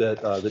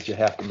that you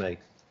have to make,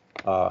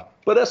 but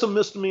that's a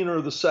misdemeanor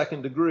of the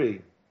second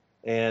degree.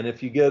 And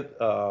if you get,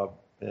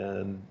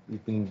 and you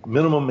can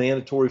minimum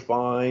mandatory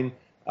fine,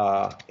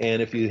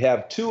 and if you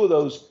have 2 of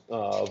those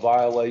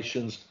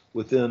violations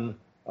within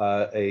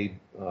a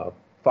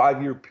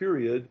 5-year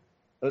period,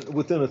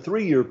 within a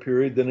 3-year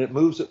period, then it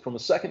moves it from a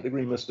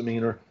second-degree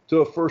misdemeanor to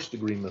a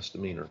first-degree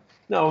misdemeanor.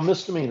 Now, a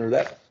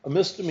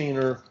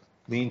misdemeanor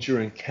means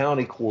you're in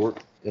county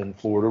court in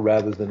Florida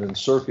rather than in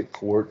circuit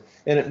court,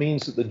 and it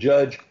means that the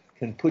judge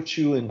can put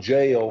you in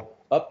jail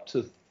up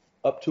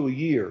to a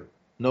year.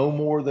 No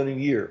more than a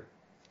year.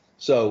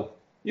 So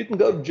you can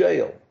go to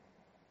jail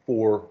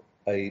for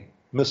a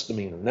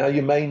misdemeanor. Now,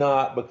 you may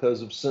not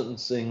because of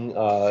sentencing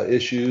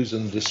issues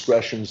and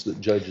discretions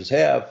that judges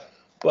have,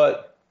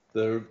 but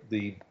the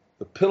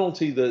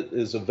penalty that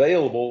is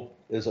available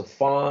is a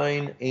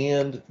fine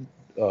and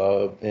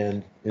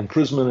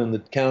imprisonment in the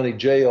county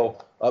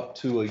jail up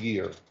to a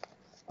year.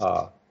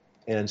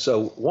 And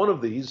so one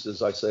of these,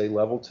 as I say,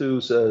 Level 2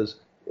 says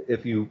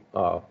if you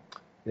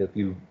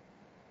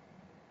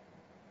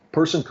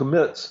person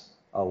commits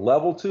a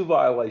Level 2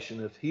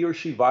 violation if he or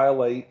she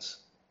violates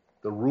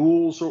the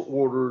rules or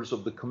orders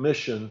of the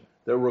commission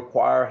that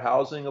require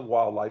housing of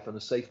wildlife in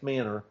a safe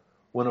manner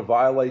when a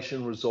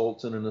violation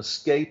results in an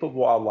escape of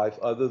wildlife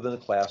other than a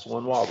Class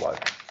 1 wildlife.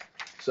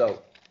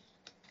 So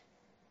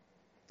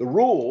the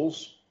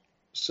rules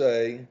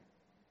say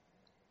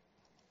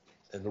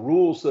And the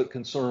rules that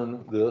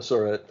concern this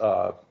are at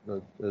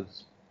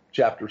it's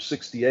Chapter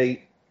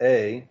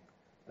 68A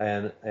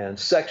and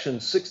Section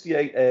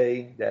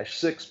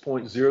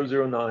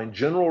 68A-6.009,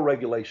 General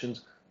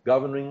Regulations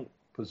Governing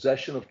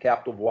Possession of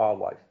Captive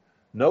Wildlife.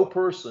 No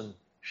person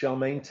shall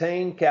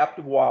maintain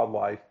captive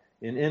wildlife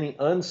in any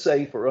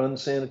unsafe or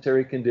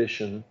unsanitary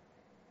condition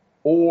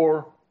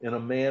or in a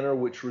manner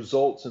which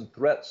results in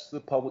threats to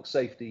the public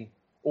safety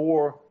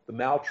or the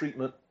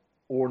maltreatment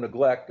or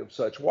neglect of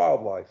such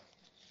wildlife.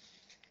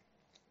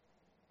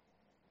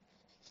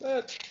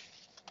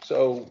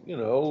 So, you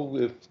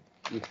know,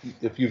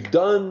 if you've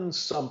done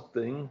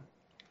something,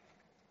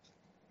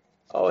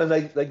 and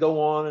they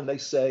go on and they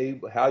say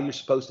how you're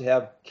supposed to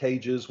have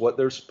cages, what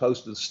they're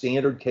supposed to,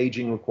 standard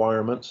caging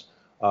requirements.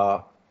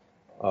 And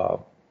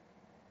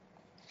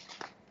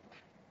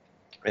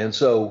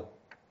so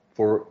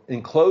for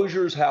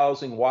enclosures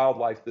housing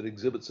wildlife that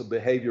exhibits a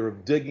behavior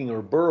of digging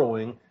or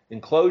burrowing,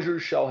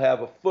 enclosures shall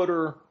have a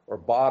footer or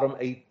bottom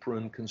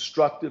apron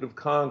constructed of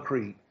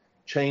concrete,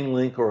 chain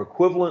link, or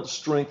equivalent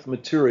strength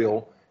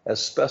material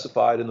as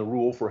specified in the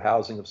rule for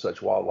housing of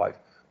such wildlife.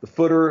 The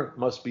footer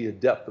must be a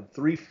depth of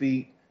 3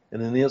 feet,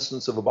 and in the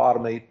instance of a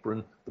bottom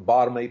apron, the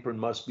bottom apron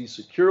must be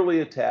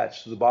securely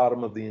attached to the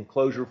bottom of the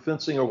enclosure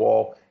fencing or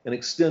wall and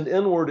extend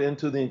inward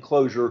into the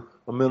enclosure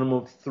a minimum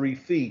of 3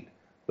 feet.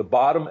 The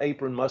bottom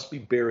apron must be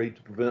buried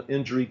to prevent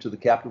injury to the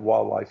captive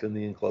wildlife in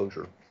the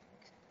enclosure.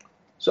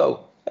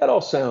 So that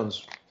all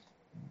sounds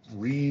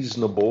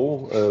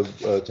reasonable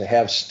to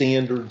have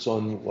standards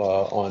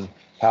on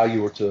how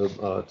you were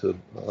to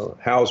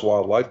house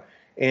wildlife.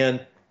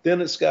 And then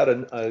it's got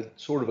a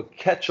sort of a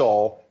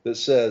catch-all that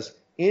says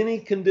any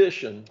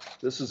condition,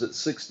 this is at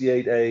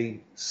 68A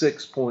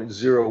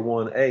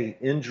 6.018,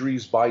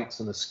 injuries,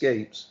 bites, and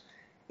escapes,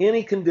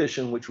 any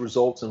condition which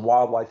results in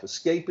wildlife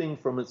escaping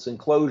from its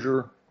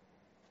enclosure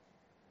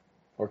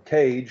or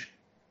cage,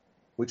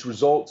 which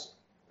results,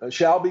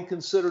 shall be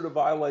considered a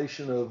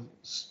violation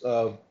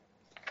of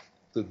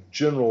the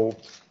general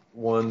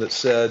one that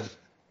said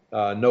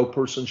no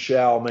person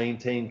shall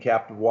maintain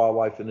captive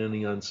wildlife in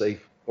any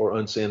unsafe or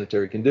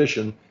unsanitary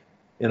condition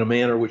in a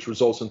manner which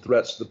results in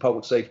threats to the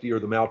public safety or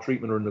the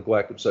maltreatment or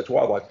neglect of such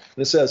wildlife.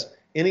 And it says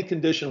any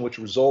condition which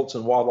results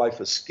in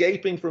wildlife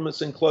escaping from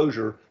its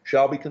enclosure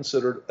shall be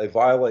considered a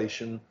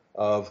violation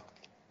of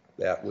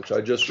that which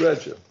I just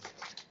read you.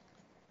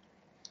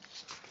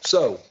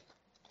 So,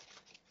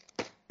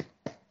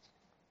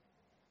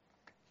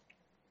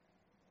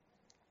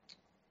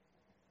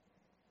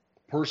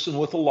 person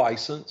with a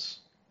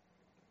license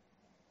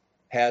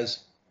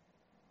has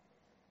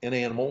an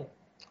animal,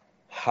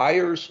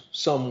 hires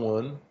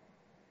someone,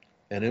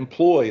 an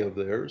employee of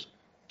theirs,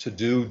 to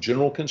do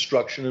general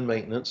construction and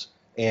maintenance,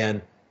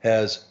 and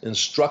has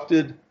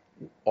instructed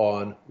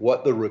on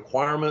what the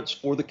requirements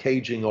for the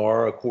caging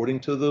are according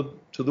to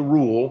the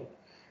rule,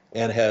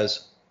 and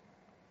has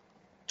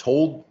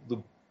told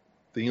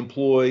the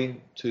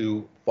employee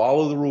to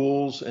follow the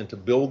rules and to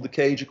build the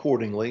cage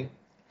accordingly.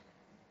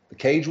 The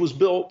cage was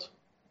built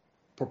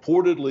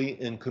purportedly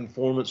in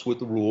conformance with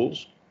the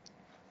rules.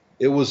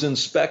 It was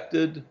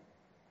inspected.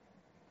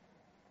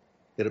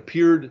 It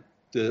appeared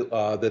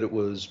that it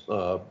was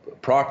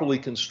properly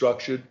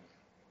constructed.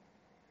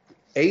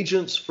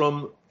 Agents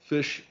from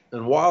Fish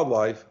and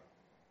Wildlife,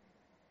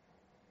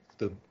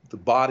 the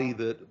body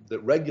that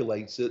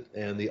regulates it,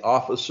 and the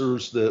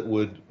officers that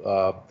would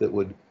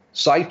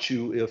cite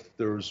you if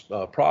there's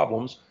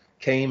problems,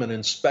 came and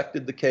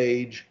inspected the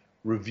cage,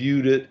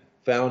 reviewed it,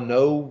 found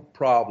no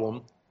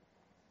problem.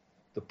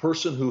 The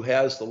person who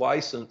has the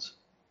license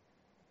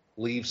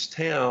leaves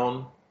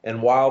town,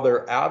 and while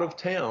they're out of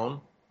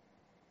town,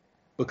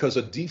 because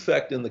a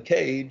defect in the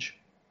cage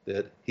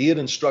that he had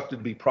instructed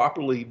to be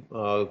properly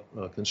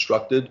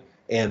constructed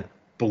and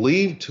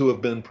believed to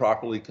have been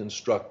properly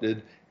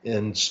constructed,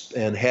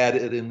 and had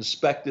it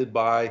inspected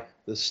by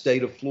the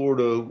state of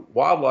Florida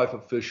wildlife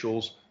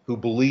officials who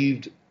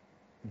believed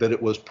that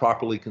it was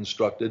properly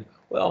constructed,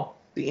 well,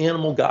 the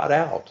animal got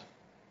out.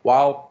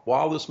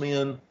 While this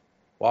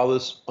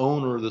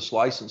owner, this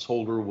license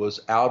holder,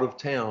 was out of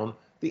town,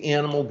 the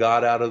animal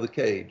got out of the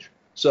cage.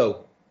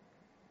 So,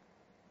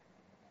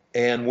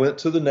 and went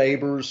to the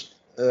neighbor's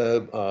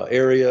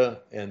area,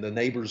 and the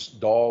neighbor's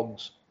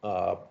dogs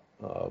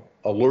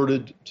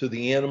alerted to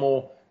the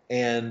animal,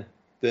 and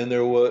then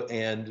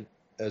and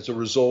as a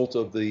result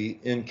of the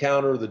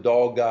encounter, the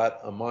dog got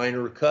a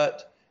minor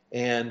cut,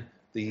 and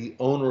the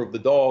owner of the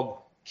dog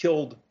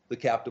killed the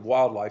captive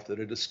wildlife that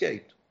had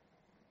escaped.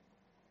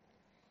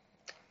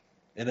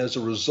 And as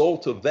a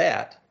result of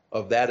that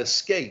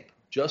escape,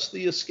 just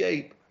the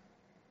escape,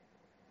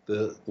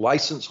 the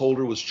license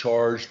holder was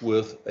charged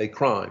with a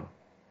crime.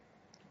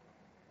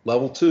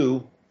 Level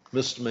 2,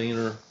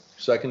 misdemeanor,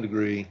 second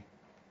degree.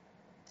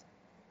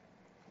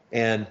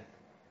 And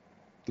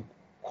the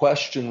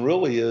question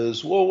really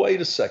is, well,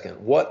 wait a second.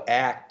 What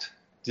act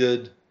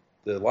did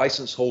the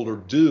license holder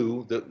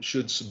do that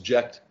should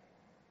subject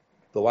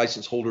the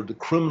license holder to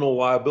criminal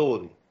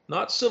liability?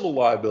 Not civil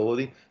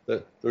liability.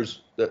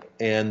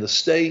 And the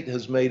state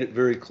has made it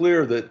very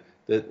clear that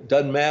that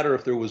doesn't matter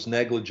if there was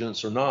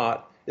negligence or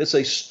not, it's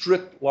a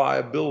strict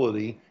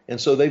liability. And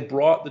so they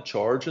brought the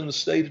charge, and the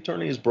state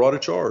attorney has brought a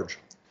charge.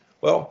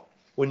 Well,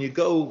 when you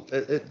go,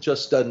 it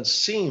just doesn't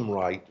seem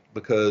right,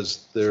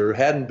 because there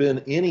hadn't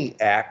been any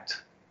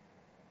act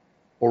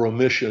or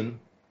omission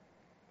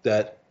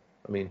that,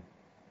 I mean,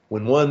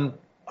 when one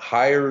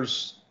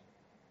hires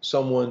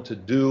someone to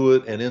do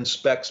it and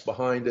inspects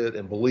behind it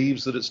and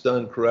believes that it's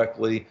done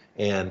correctly,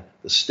 and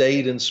the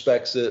state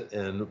inspects it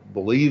and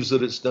believes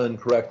that it's done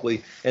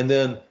correctly, and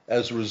then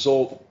as a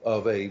result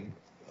of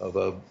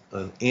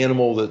an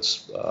animal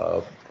that's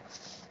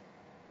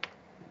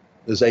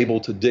is able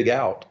to dig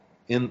out,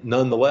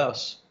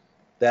 nonetheless,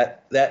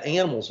 that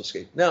animal's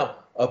escaped. Now,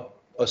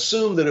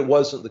 assume that it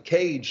wasn't the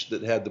cage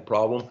that had the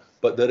problem,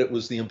 but that it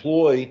was the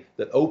employee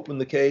that opened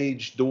the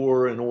cage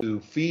door in order to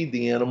feed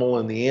the animal,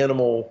 and the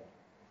animal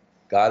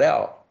got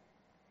out.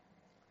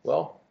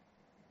 Well,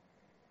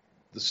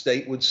 the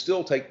state would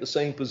still take the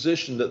same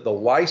position, that the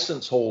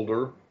license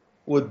holder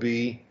would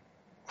be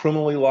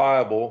criminally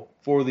liable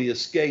for the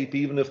escape,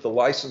 even if the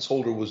license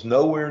holder was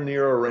nowhere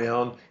near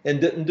around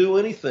and didn't do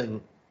anything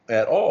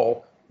at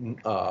all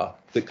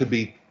that could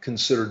be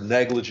considered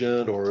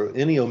negligent or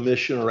any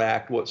omission or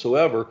act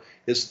whatsoever.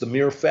 It's the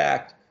mere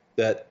fact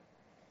that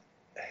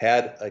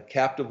had a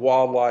captive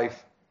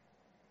wildlife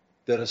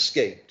that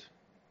escaped.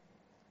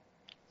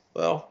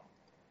 Well,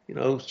 you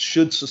know,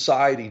 should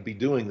society be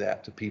doing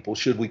that to people?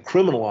 Should we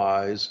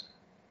criminalize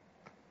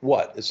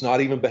what? It's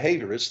not even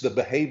behavior. It's the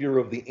behavior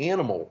of the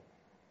animal.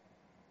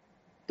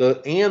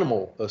 The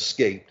animal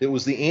escaped. It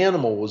was the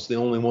animal was the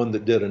only one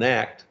that did an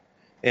act.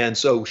 And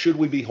so should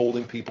we be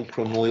holding people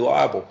criminally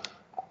liable?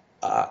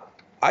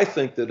 I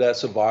think that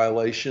that's a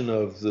violation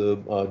of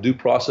the due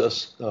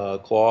process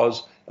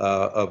clause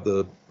of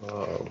the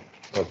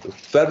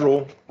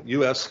federal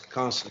U.S.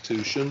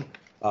 Constitution,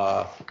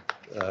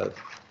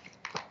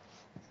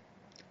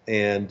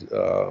 and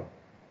the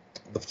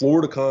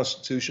Florida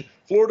Constitution.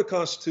 Florida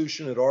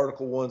Constitution at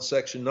Article 1,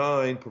 Section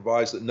 9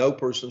 provides that no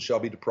person shall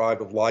be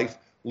deprived of life,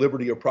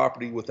 liberty, or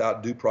property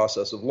without due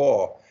process of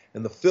law.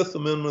 And the Fifth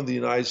Amendment of the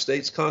United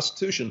States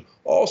Constitution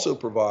also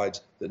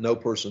provides that no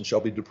person shall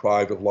be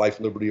deprived of life,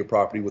 liberty, or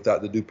property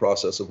without the due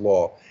process of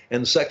law.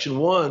 And Section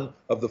 1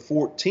 of the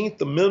 14th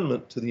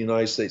Amendment to the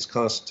United States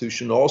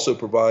Constitution also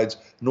provides,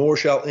 nor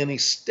shall any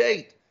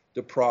state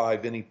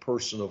deprive any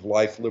person of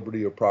life,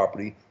 liberty, or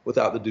property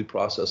without the due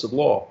process of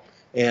law.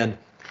 And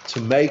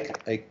to make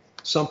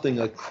something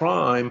a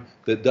crime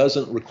that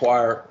doesn't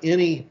require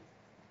any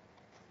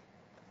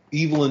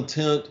evil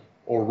intent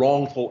or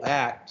wrongful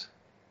act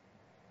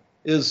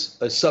is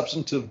a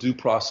substantive due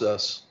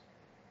process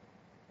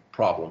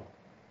problem.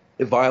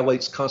 It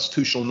violates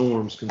constitutional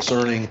norms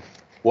concerning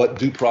what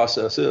due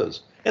process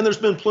is. And there's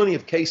been plenty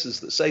of cases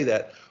that say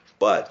that.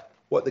 But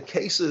what the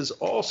cases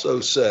also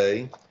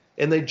say,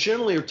 and they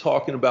generally are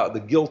talking about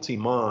the guilty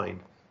mind.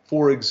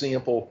 For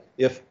example,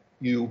 if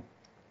you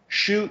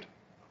shoot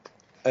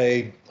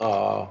a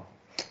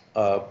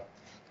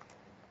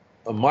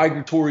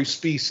migratory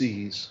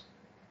species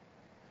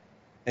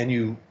and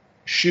you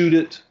shoot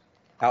it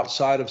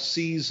outside of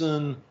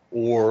season,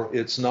 or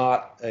it's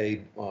not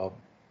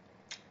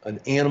an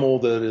animal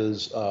that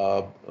is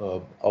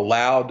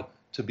allowed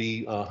to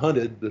be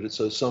hunted, that it's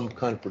some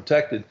kind of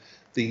protected,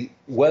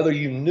 whether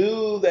you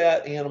knew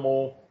that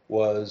animal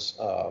was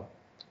a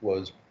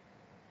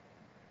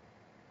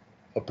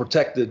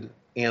protected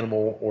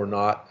animal or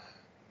not,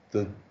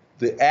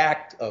 the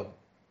act of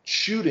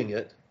shooting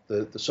it,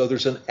 so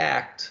there's an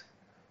act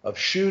of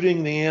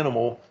shooting the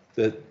animal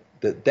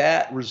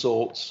that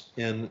results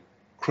in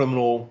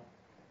criminal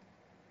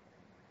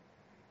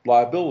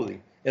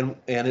liability. And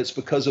it's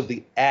because of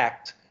the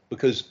act,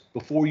 because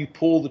before you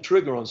pull the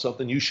trigger on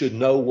something, you should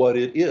know what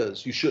it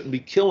is. You shouldn't be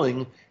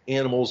killing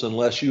animals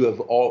unless you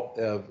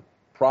have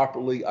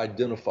properly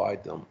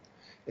identified them.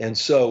 And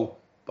so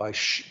by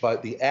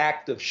the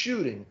act of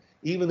shooting,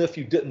 even if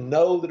you didn't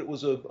know that it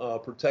was a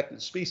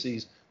protected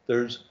species,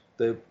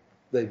 they've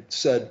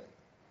said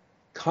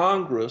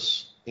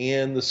Congress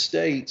and the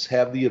states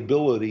have the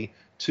ability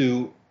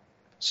to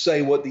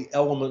say what the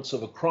elements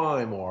of a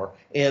crime are.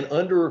 And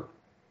under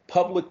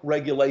public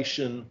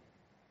regulation,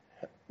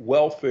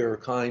 welfare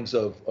kinds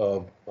of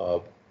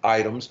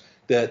items,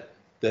 that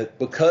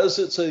because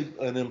it's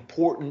an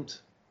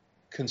important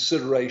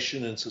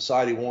consideration and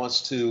society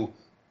wants to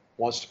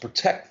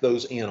protect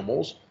those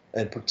animals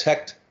and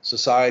protect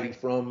society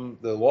from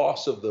the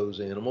loss of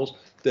those animals,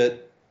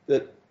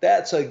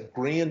 that's a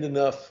grand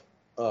enough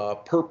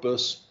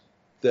purpose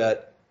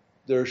that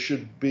there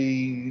should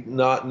be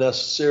not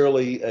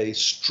necessarily a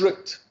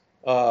strict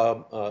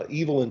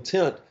evil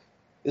intent.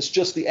 It's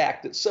just the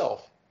act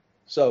itself.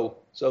 So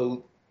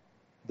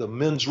the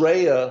mens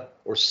rea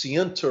or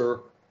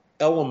scienter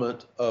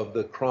element of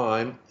the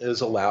crime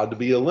is allowed to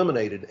be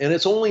eliminated, and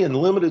it's only in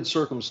limited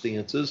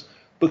circumstances,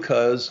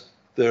 because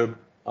the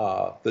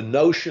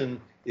notion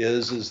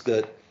is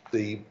that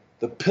the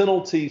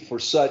penalty for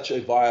such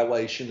a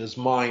violation is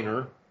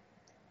minor.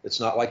 It's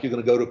not like you're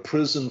going to go to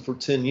prison for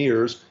 10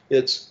 years.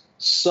 It's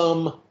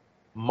some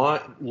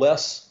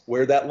less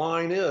where that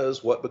line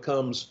is, what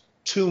becomes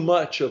too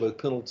much of a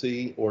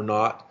penalty or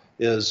not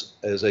is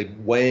as a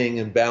weighing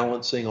and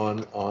balancing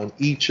on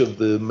each of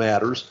the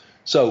matters.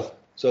 So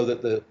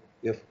that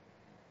if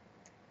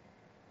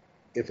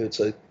it's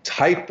a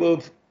type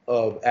of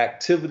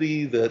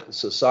activity that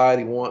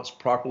society wants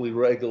properly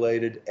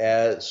regulated,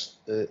 as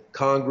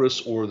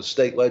Congress or the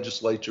state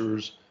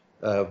legislatures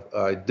have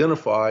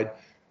identified,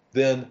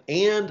 then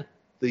and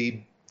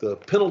the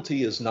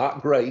penalty is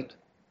not great,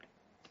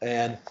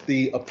 and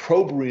the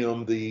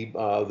opprobrium,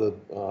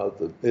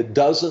 it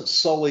doesn't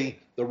sully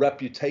the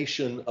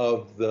reputation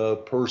of the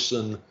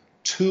person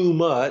too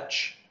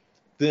much,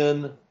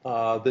 then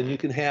you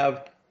can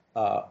have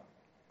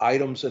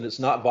items, and it's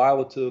not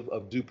violative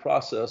of due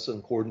process in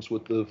accordance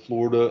with the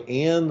Florida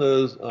and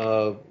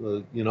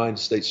the United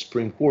States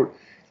Supreme Court.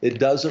 It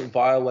doesn't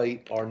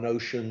violate our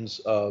notions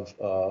of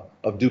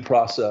due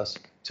process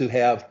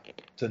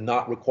to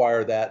not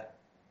require that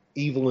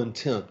evil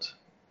intent.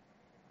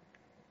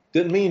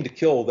 Didn't mean to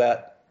kill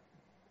that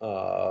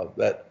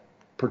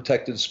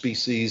protected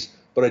species,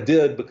 but I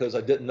did because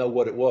I didn't know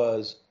what it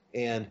was,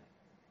 and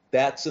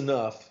that's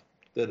enough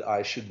that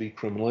I should be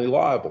criminally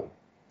liable.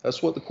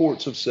 That's what the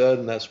courts have said,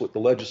 and that's what the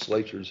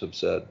legislatures have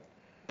said.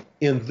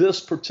 In this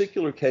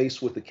particular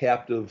case with the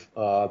captive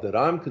that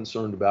I'm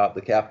concerned about,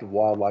 the captive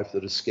wildlife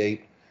that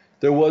escaped,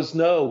 there was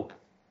no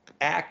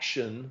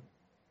action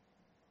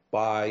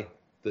by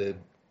the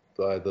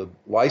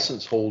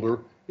license holder.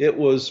 It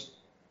was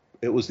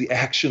the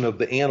action of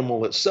the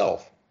animal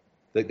itself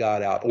that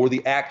got out, or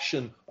the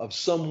action of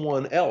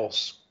someone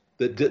else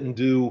that didn't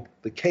do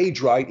the cage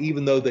right,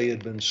 even though they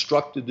had been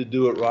instructed to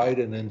do it right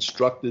and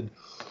instructed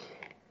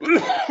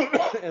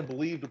and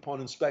believed upon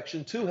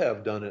inspection to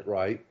have done it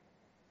right.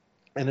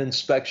 An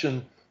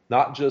inspection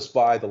not just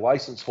by the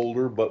license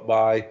holder, but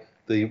by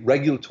the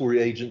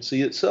regulatory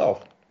agency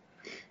itself.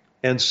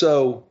 And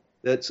so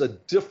that's a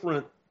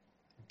different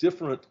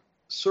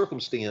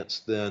circumstance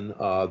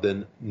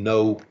than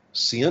no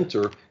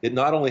scienter. It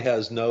not only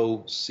has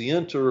no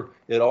scienter,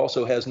 it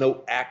also has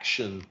no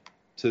action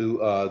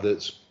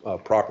that's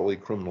properly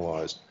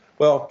criminalized.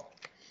 Well,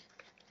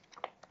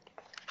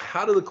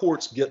 how do the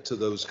courts get to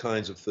those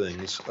kinds of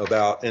things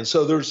and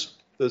so there's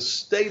the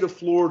state of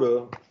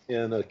Florida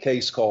in a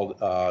case called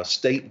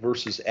State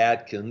versus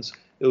Adkins.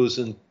 It was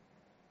in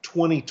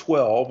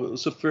 2012. It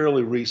was a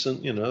fairly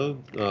recent,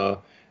 and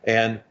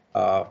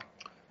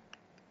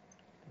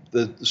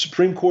the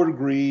Supreme Court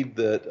agreed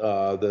that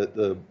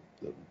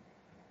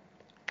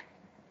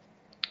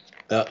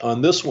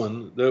on this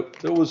one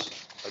there was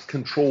a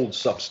controlled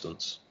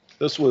substance.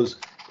 This was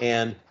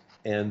and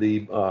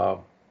the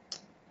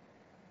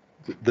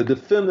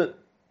defendant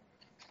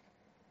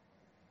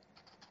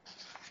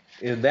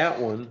in that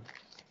one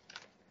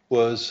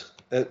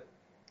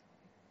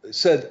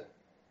said,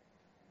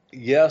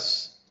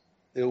 yes,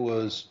 it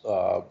was,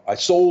 I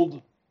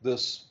sold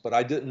this, but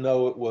I didn't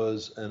know it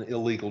was an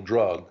illegal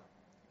drug.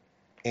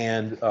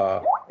 And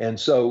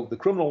so the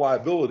criminal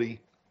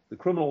liability,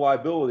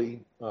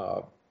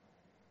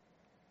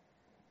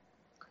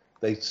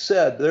 they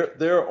said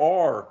there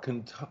are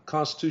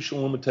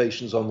constitutional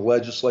limitations on the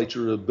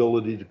legislature's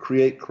ability to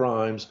create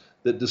crimes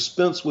that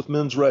dispense with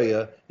mens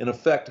rea and in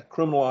effect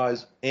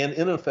criminalize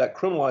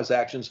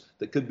actions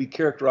that could be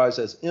characterized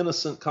as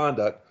innocent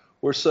conduct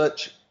where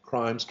such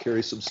crimes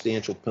carry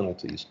substantial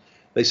penalties.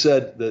 They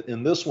said that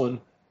in this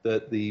one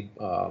that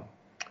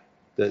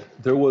that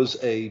there was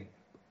a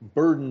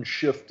burden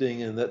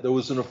shifting and that there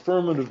was an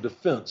affirmative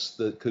defense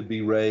that could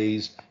be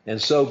raised,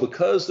 and so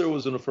because there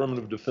was an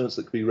affirmative defense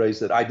that could be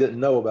raised that I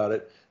didn't know about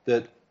it,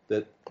 that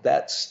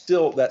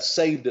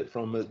saved it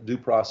from a due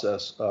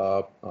process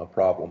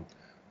problem.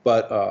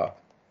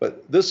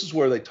 But this is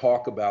where they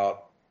talk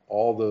about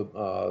all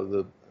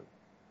the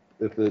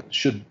if it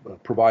should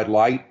provide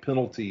light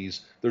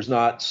penalties. There's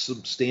not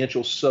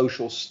substantial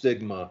social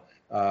stigma.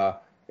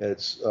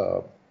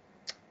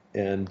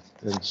 And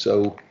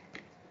so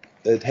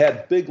it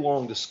had big,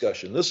 long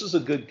discussion. This is a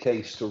good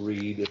case to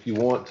read if you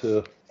want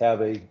to have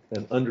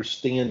an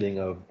understanding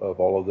of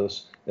all of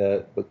this.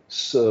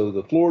 So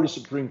the Florida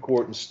Supreme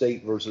Court in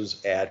State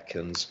versus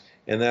Adkins,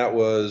 and that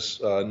was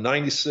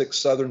 96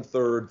 Southern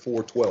 3rd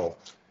 412.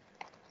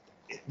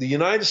 The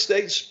United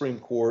States Supreme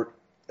Court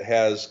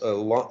has a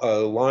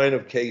line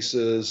of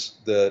cases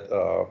that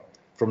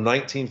from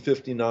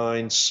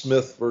 1959,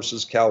 Smith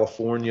versus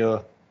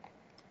California,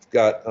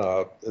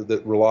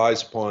 that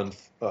relies upon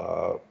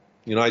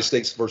United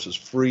States versus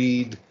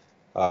Freed,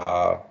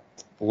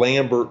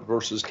 Lambert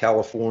versus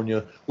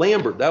California.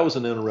 Lambert, that was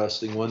an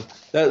interesting one.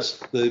 That's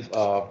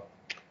the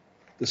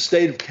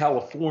state of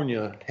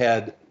California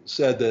had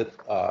said that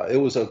it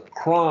was a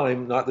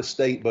crime, not the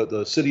state, but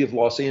the city of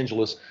Los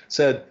Angeles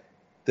said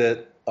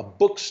that a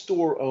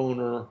bookstore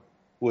owner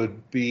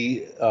would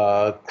be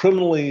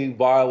criminally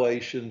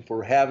violation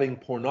for having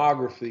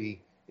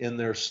pornography in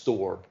their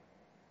store.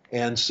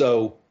 And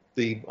so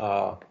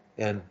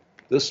and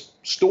this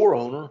store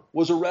owner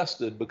was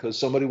arrested because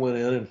somebody went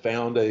in and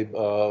found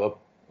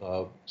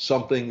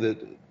something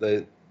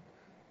that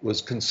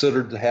was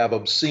considered to have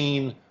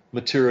obscene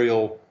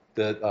material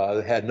that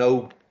had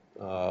no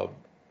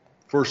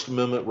First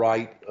Amendment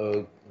right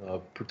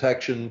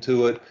protection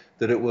to it,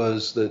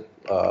 that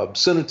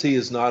obscenity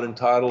is not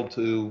entitled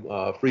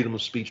to freedom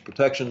of speech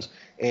protections,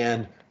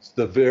 and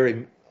the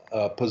very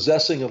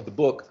possessing of the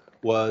book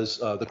was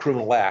the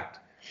criminal act.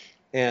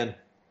 And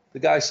the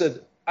guy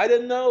said, I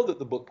didn't know that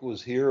the book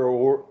was here,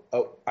 or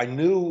I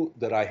knew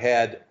that I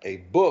had a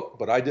book,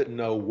 but I didn't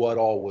know what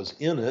all was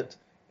in it.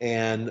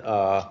 And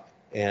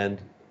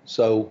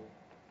so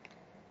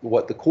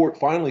what the court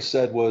finally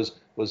said was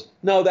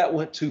no, that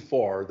went too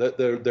far. That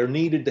there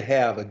needed to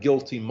have a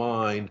guilty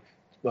mind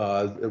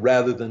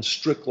rather than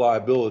strict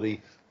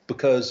liability,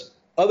 because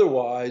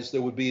otherwise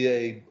there would be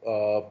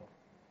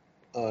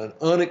an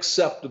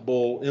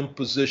unacceptable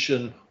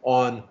imposition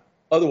on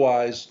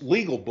otherwise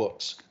legal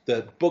books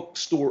that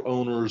bookstore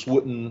owners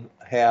wouldn't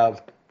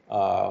have.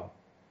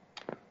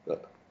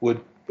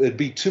 It'd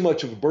be too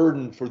much of a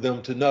burden for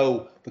them to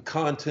know the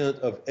content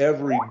of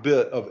every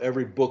bit of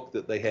every book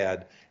that they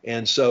had.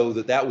 And so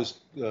that was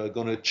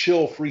going to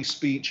chill free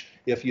speech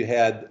if you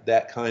had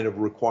that kind of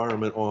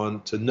requirement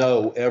on to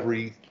know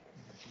every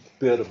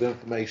bit of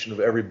information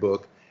of every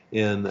book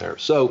in there.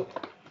 So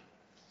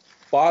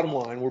bottom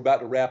line, we're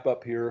about to wrap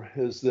up here,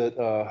 is that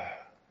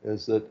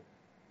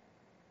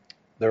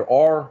there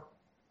are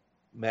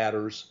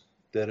matters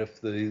that if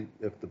the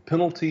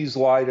penalty's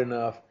light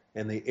enough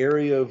and the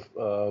area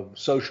of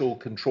social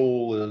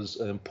control is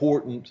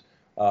important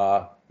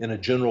in a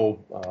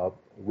general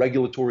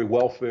regulatory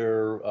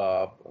welfare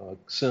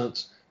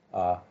sense,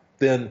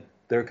 then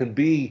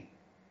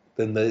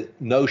the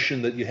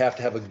notion that you have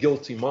to have a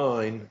guilty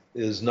mind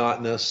is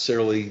not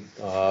necessarily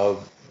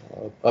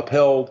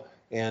upheld,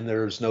 and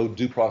there's no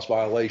due process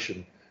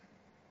violation.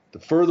 The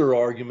further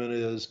argument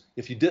is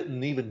if you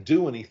didn't even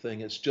do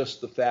anything, it's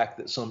just the fact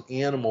that some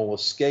animal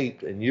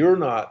escaped and you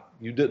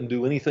didn't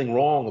do anything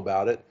wrong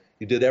about it.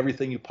 You did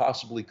everything you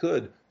possibly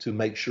could to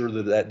make sure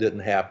that didn't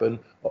happen,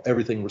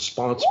 everything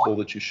responsible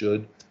that you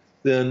should,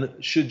 then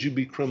should you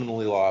be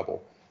criminally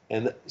liable?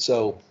 And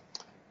so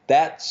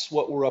that's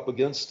what we're up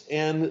against.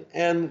 And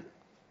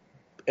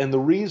the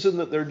reason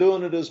that they're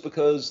doing it is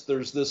because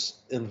there's this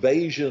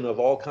invasion of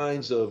all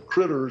kinds of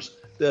critters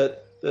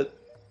that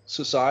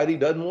society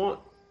doesn't want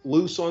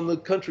loose on the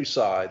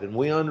countryside, and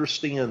we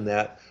understand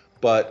that,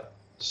 but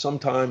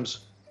sometimes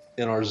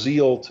in our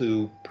zeal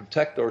to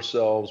protect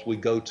ourselves, we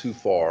go too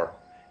far,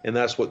 and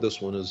that's what this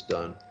one has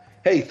done.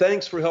 Hey,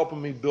 thanks for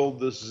helping me build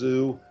this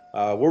zoo.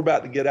 We're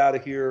about to get out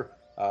of here,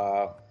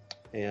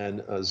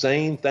 and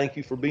Zane, thank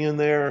you for being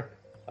there.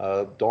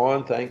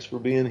 Dawn, thanks for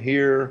being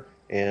here,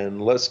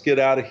 and let's get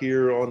out of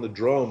here on the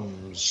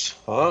drums,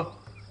 huh?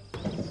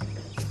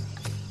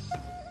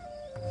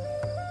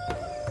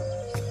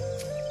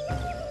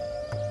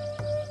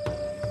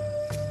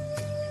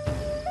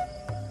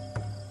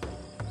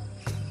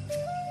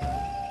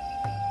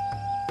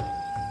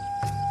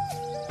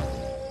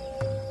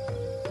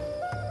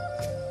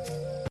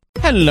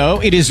 Hello,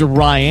 it is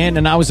Ryan,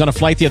 and I was on a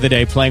flight the other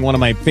day playing one of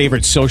my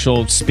favorite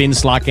social spin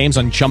slot games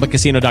on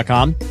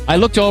ChumbaCasino.com. I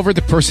looked over at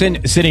the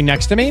person sitting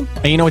next to me,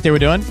 and you know what they were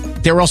doing?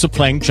 They were also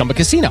playing Chumba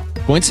Casino.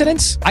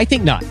 Coincidence? I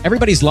think not.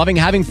 Everybody's loving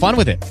having fun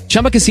with it.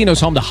 Chumba Casino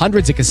is home to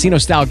hundreds of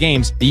casino-style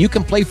games that you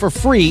can play for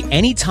free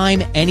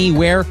anytime,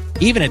 anywhere,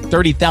 even at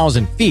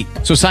 30,000 feet.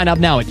 So sign up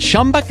now at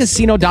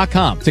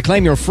ChumbaCasino.com to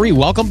claim your free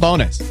welcome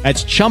bonus.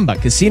 That's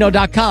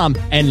ChumbaCasino.com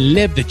and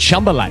live the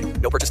Chumba life.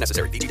 No purchase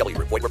necessary. VGW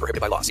Group. Void where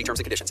prohibited by law. See terms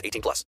and conditions. 18+.